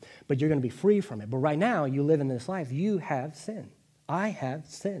yet. But you're going to be free from it. But right now, you live in this life, you have sin. I have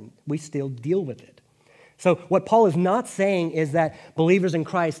sin. We still deal with it. So what Paul is not saying is that believers in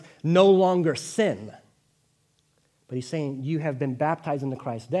Christ no longer sin. But he's saying you have been baptized into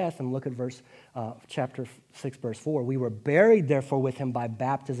Christ's death. And look at chapter 6, verse 4. We were buried, therefore, with him by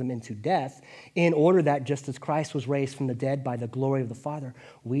baptism into death, in order that just as Christ was raised from the dead by the glory of the Father,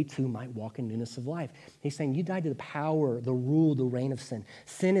 we too might walk in newness of life. He's saying you died to the power, the rule, the reign of sin.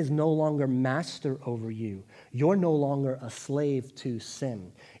 Sin is no longer master over you. You're no longer a slave to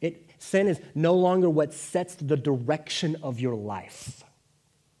sin. Sin is no longer what sets the direction of your life.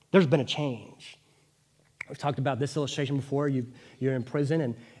 There's been a change. We've talked about this illustration before. You're in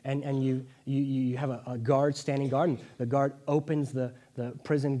prison and you have a guard standing guard, and the guard opens the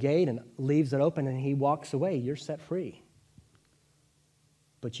prison gate and leaves it open, and he walks away. You're set free.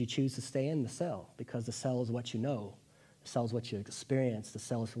 But you choose to stay in the cell because the cell is what you know. The cell is what you experience. The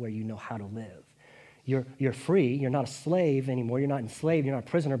cell is where you know how to live. You're free. You're not a slave anymore. You're not enslaved. You're not a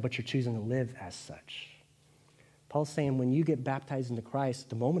prisoner, but you're choosing to live as such. Paul's saying when you get baptized into Christ,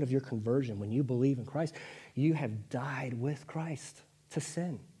 the moment of your conversion, when you believe in Christ, you have died with Christ to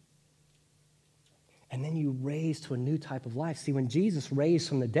sin. And then you raise to a new type of life. See, when Jesus raised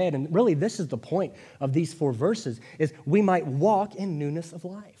from the dead, and really this is the point of these 4 verses, is we might walk in newness of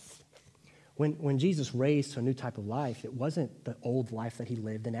life. When Jesus raised to a new type of life, it wasn't the old life that he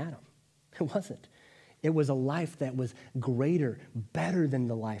lived in Adam. It wasn't. It was a life that was greater, better than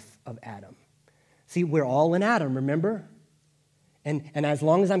the life of Adam. See, we're all in Adam, remember? And as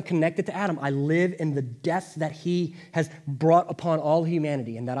long as I'm connected to Adam, I live in the death that he has brought upon all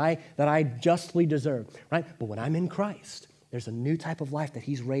humanity and that I justly deserve, right? But when I'm in Christ, there's a new type of life that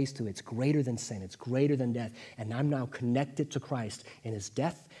he's raised to. It's greater than sin. It's greater than death. And I'm now connected to Christ in his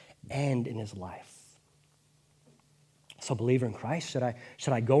death and in his life. So believer in Christ,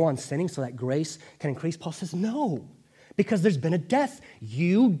 should I go on sinning so that grace can increase? Paul says, no, because there's been a death.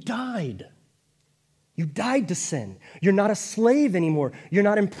 You died. You died to sin. You're not a slave anymore. You're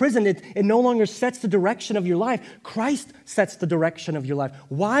not imprisoned. It no longer sets the direction of your life. Christ sets the direction of your life.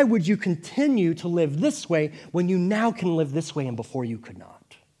 Why would you continue to live this way when you now can live this way and before you could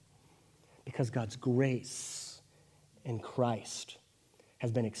not? Because God's grace in Christ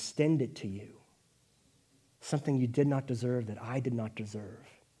has been extended to you. Something you did not deserve that I did not deserve.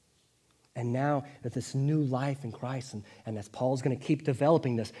 And now that this new life in Christ, and as Paul's going to keep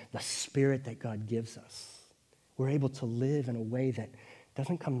developing this, the Spirit that God gives us, we're able to live in a way that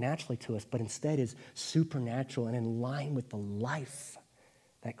doesn't come naturally to us, but instead is supernatural and in line with the life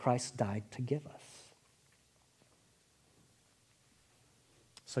that Christ died to give us.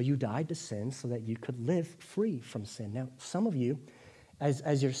 So you died to sin so that you could live free from sin. Now, some of you,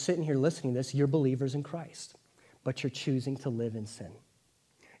 as you're sitting here listening to this, you're believers in Christ, but you're choosing to live in sin.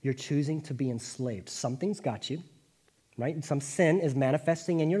 You're choosing to be enslaved. Something's got you, right? Some sin is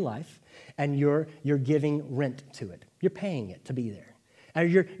manifesting in your life, and you're giving rent to it. You're paying it to be there.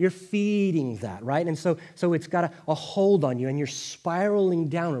 And you're feeding that, right? And so it's got a hold on you, and you're spiraling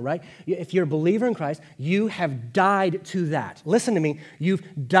downward, right? If you're a believer in Christ, you have died to that. Listen to me. You've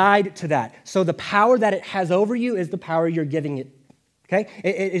died to that. So the power that it has over you is the power you're giving it. Okay?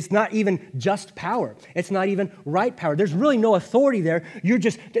 It's not even just power. It's not even right power. There's really no authority there. You're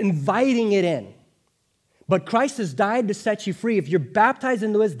just inviting it in. But Christ has died to set you free. If you're baptized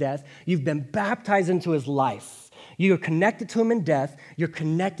into his death, you've been baptized into his life. You're connected to him in death. You're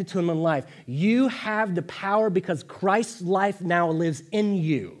connected to him in life. You have the power because Christ's life now lives in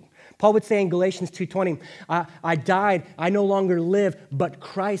you. Paul would say in Galatians 2:20, I died, I no longer live, but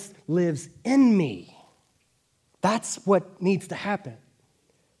Christ lives in me. That's what needs to happen.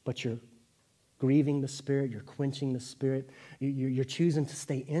 But you're grieving the Spirit. You're quenching the Spirit. You're choosing to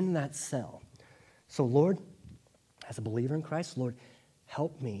stay in that cell. So, Lord, as a believer in Christ, Lord,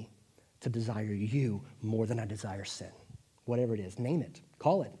 help me to desire you more than I desire sin. Whatever it is, name it,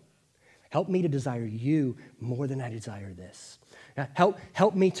 call it. Help me to desire you more than I desire this.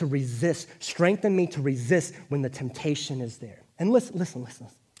 Help me to resist. Strengthen me to resist when the temptation is there. And listen.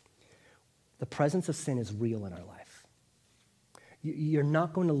 The presence of sin is real in our life. You're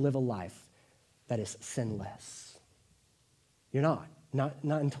not going to live a life that is sinless. You're not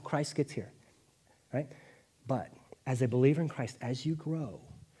until Christ gets here, right? But as a believer in Christ, as you grow,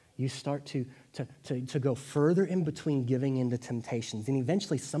 you start to go further in between giving in to temptations. And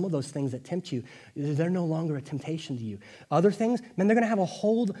eventually, some of those things that tempt you, they're no longer a temptation to you. Other things, man, they're going to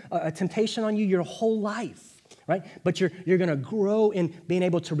have a temptation on you your whole life. Right? But you're going to grow in being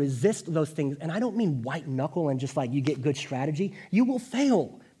able to resist those things. And I don't mean white knuckle and just like you get good strategy. You will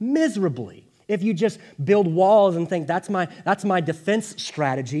fail miserably if you just build walls and think that's my defense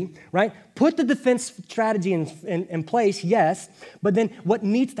strategy, right? Put the defense strategy in place, yes, but then what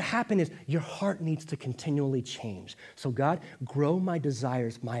needs to happen is your heart needs to continually change. So God, grow my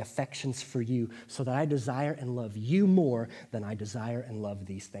desires, my affections for you so that I desire and love you more than I desire and love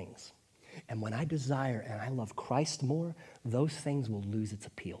these things. And when I desire and I love Christ more, those things will lose its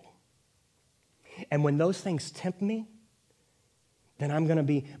appeal. And when those things tempt me, then I'm going to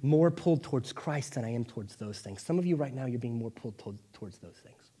be more pulled towards Christ than I am towards those things. Some of you right now, you're being more pulled towards those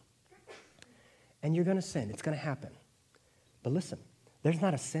things. And you're going to sin. It's going to happen. But listen, there's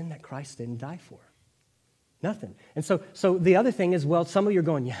not a sin that Christ didn't die for. Nothing. And so the other thing is, well, some of you are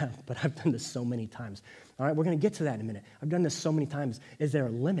going, yeah, but I've done this so many times. All right, we're going to get to that in a minute. I've done this so many times. Is there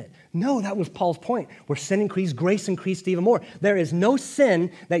a limit? No, that was Paul's point. Where sin increased, grace increased even more. There is no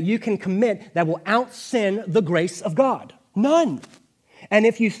sin that you can commit that will out-sin the grace of God. None. And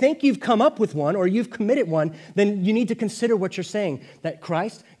if you think you've come up with one or you've committed one, then you need to consider what you're saying, that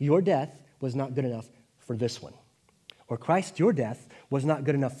Christ, your death was not good enough for this one. Or Christ, your death was not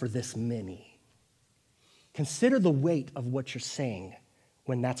good enough for this many. Consider the weight of what you're saying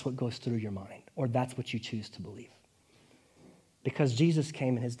when that's what goes through your mind or that's what you choose to believe. Because Jesus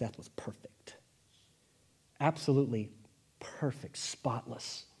came and his death was perfect. Absolutely perfect,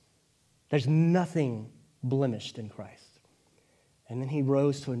 spotless. There's nothing blemished in Christ. And then he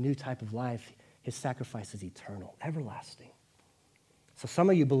rose to a new type of life. His sacrifice is eternal, everlasting. So some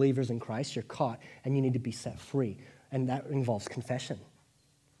of you believers in Christ, you're caught and you need to be set free. And that involves confession.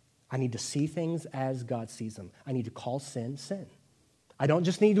 I need to see things as God sees them. I need to call sin, sin. I don't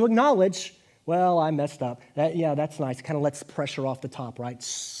just need to acknowledge, well, I messed up. That's nice. Kind of lets pressure off the top, right?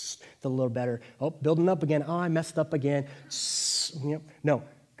 A little better. Oh, building up again. Oh, I messed up again. No,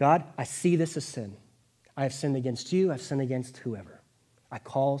 God, I see this as sin. I have sinned against you. I've sinned against whoever. I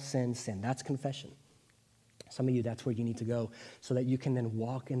call sin, sin. That's confession. Some of you, that's where you need to go so that you can then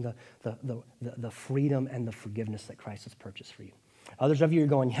walk in the freedom and the forgiveness that Christ has purchased for you. Others of you are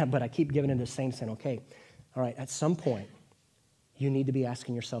going, yeah, but I keep giving into the same sin. Okay, all right, at some point, you need to be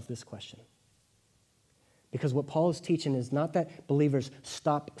asking yourself this question. Because what Paul is teaching is not that believers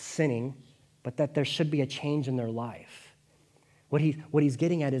stop sinning, but that there should be a change in their life. What he's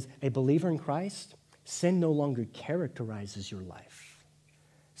getting at is a believer in Christ, sin no longer characterizes your life.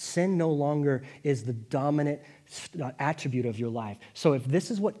 Sin no longer is the dominant attribute of your life. So if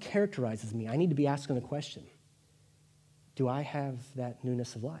this is what characterizes me, I need to be asking the question, do I have that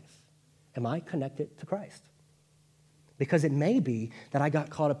newness of life? Am I connected to Christ? Because it may be that I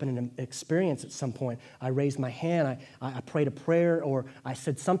got caught up in an experience at some point. I raised my hand, I prayed a prayer, or I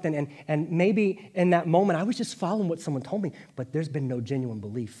said something, and maybe in that moment I was just following what someone told me, but there's been no genuine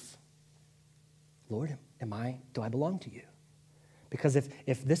belief. Lord, do I belong to you? Because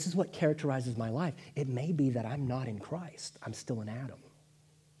if this is what characterizes my life, it may be that I'm not in Christ. I'm still in Adam.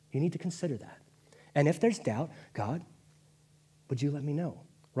 You need to consider that. And if there's doubt, God, would you let me know?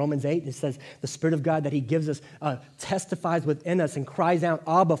 Romans 8, it says, the Spirit of God that he gives us testifies within us and cries out,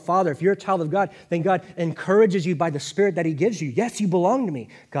 Abba, Father. If you're a child of God, then God encourages you by the Spirit that he gives you. Yes, you belong to me.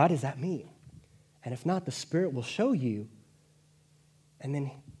 God, is that me? And if not, the Spirit will show you, and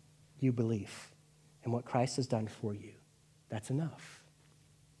then you believe in what Christ has done for you. That's enough.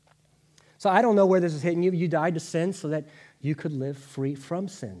 So I don't know where this is hitting you. You died to sin so that you could live free from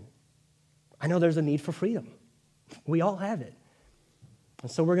sin. I know there's a need for freedom. We all have it.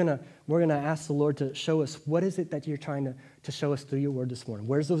 And so we're gonna ask the Lord to show us, what is it that you're trying to show us through your word this morning?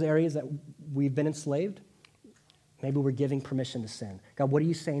 Where's those areas that we've been enslaved? Maybe we're giving permission to sin. God, what are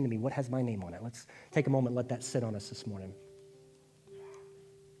you saying to me? What has my name on it? Let's take a moment and let that sit on us this morning.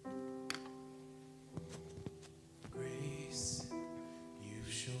 Grace,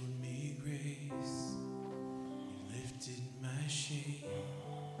 you've shown me grace. You lifted my shame,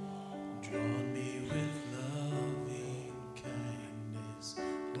 drawn me with loving kindness,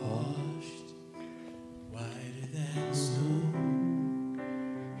 washed whiter than snow.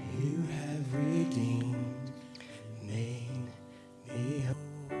 You have redeemed, made me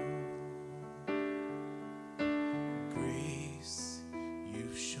whole. Grace,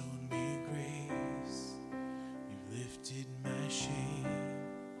 you've shown me grace. You've lifted my shame.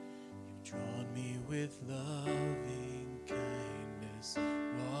 You've drawn me with loving kindness,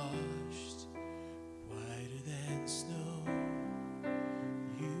 washed whiter than snow.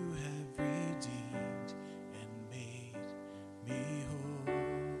 You have redeemed and made me whole.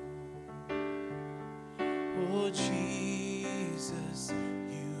 Oh Jesus,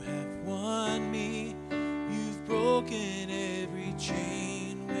 you have won me. You've broken every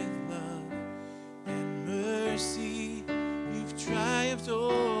chain with love and mercy. You've triumphed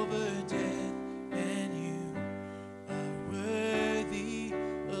over death, and you are worthy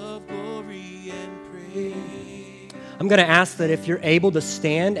of glory and praise. I'm going to ask that if you're able to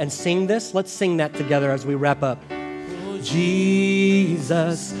stand and sing this, let's sing that together as we wrap up. Oh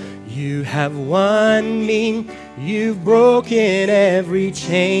Jesus, you have won me. You've broken every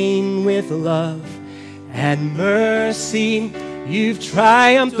chain with love and mercy. You've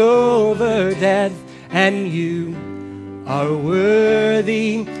triumphed over death, and you are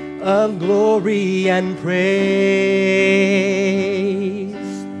worthy of glory and praise.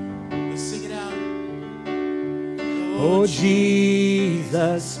 Let's sing it out. Oh,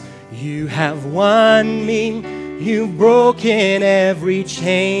 Jesus, You have won me, you've broken every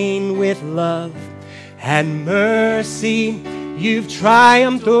chain with love and mercy. You've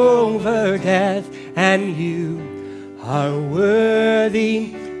triumphed over death, and you are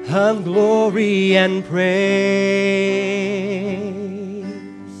worthy of glory and praise.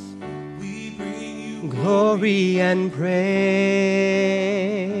 We bring you Glory and praise.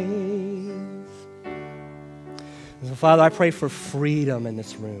 So, Father, I pray for freedom in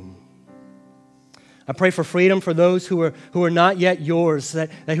this room. I pray for freedom for those who are not yet yours, that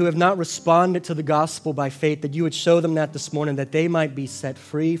who have not responded to the gospel by faith, that you would show them that this morning, that they might be set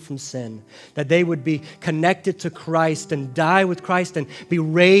free from sin, that they would be connected to Christ and die with Christ and be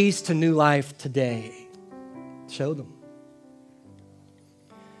raised to new life today. Show them.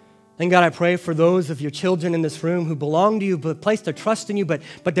 And God, I pray for those of your children in this room who belong to you, but place their trust in you, but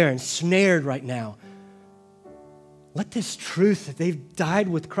they're ensnared right now. Let this truth that they've died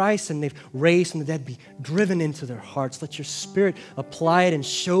with Christ and they've raised from the dead be driven into their hearts. Let your Spirit apply it and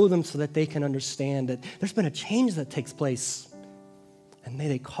show them so that they can understand that there's been a change that takes place. And may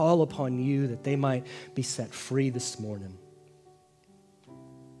they call upon you that they might be set free this morning.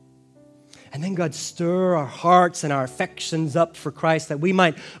 And then, God, stir our hearts and our affections up for Christ, that we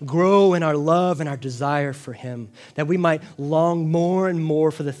might grow in our love and our desire for Him, that we might long more and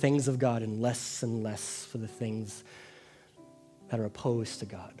more for the things of God and less for the things that are opposed to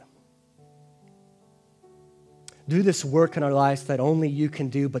God. Do this work in our lives that only you can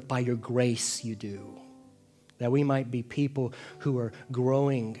do, but by your grace you do, that we might be people who are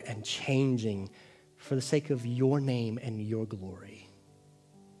growing and changing for the sake of your name and your glory.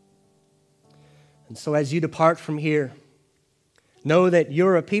 And so as you depart from here, know that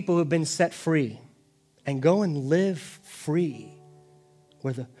you're a people who've been set free, and go and live free.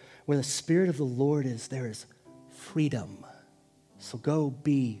 Where the Spirit of the Lord is, there is freedom. So go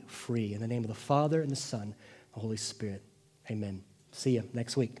be free. In the name of the Father and the Son, and the Holy Spirit. Amen. See you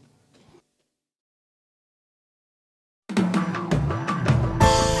next week.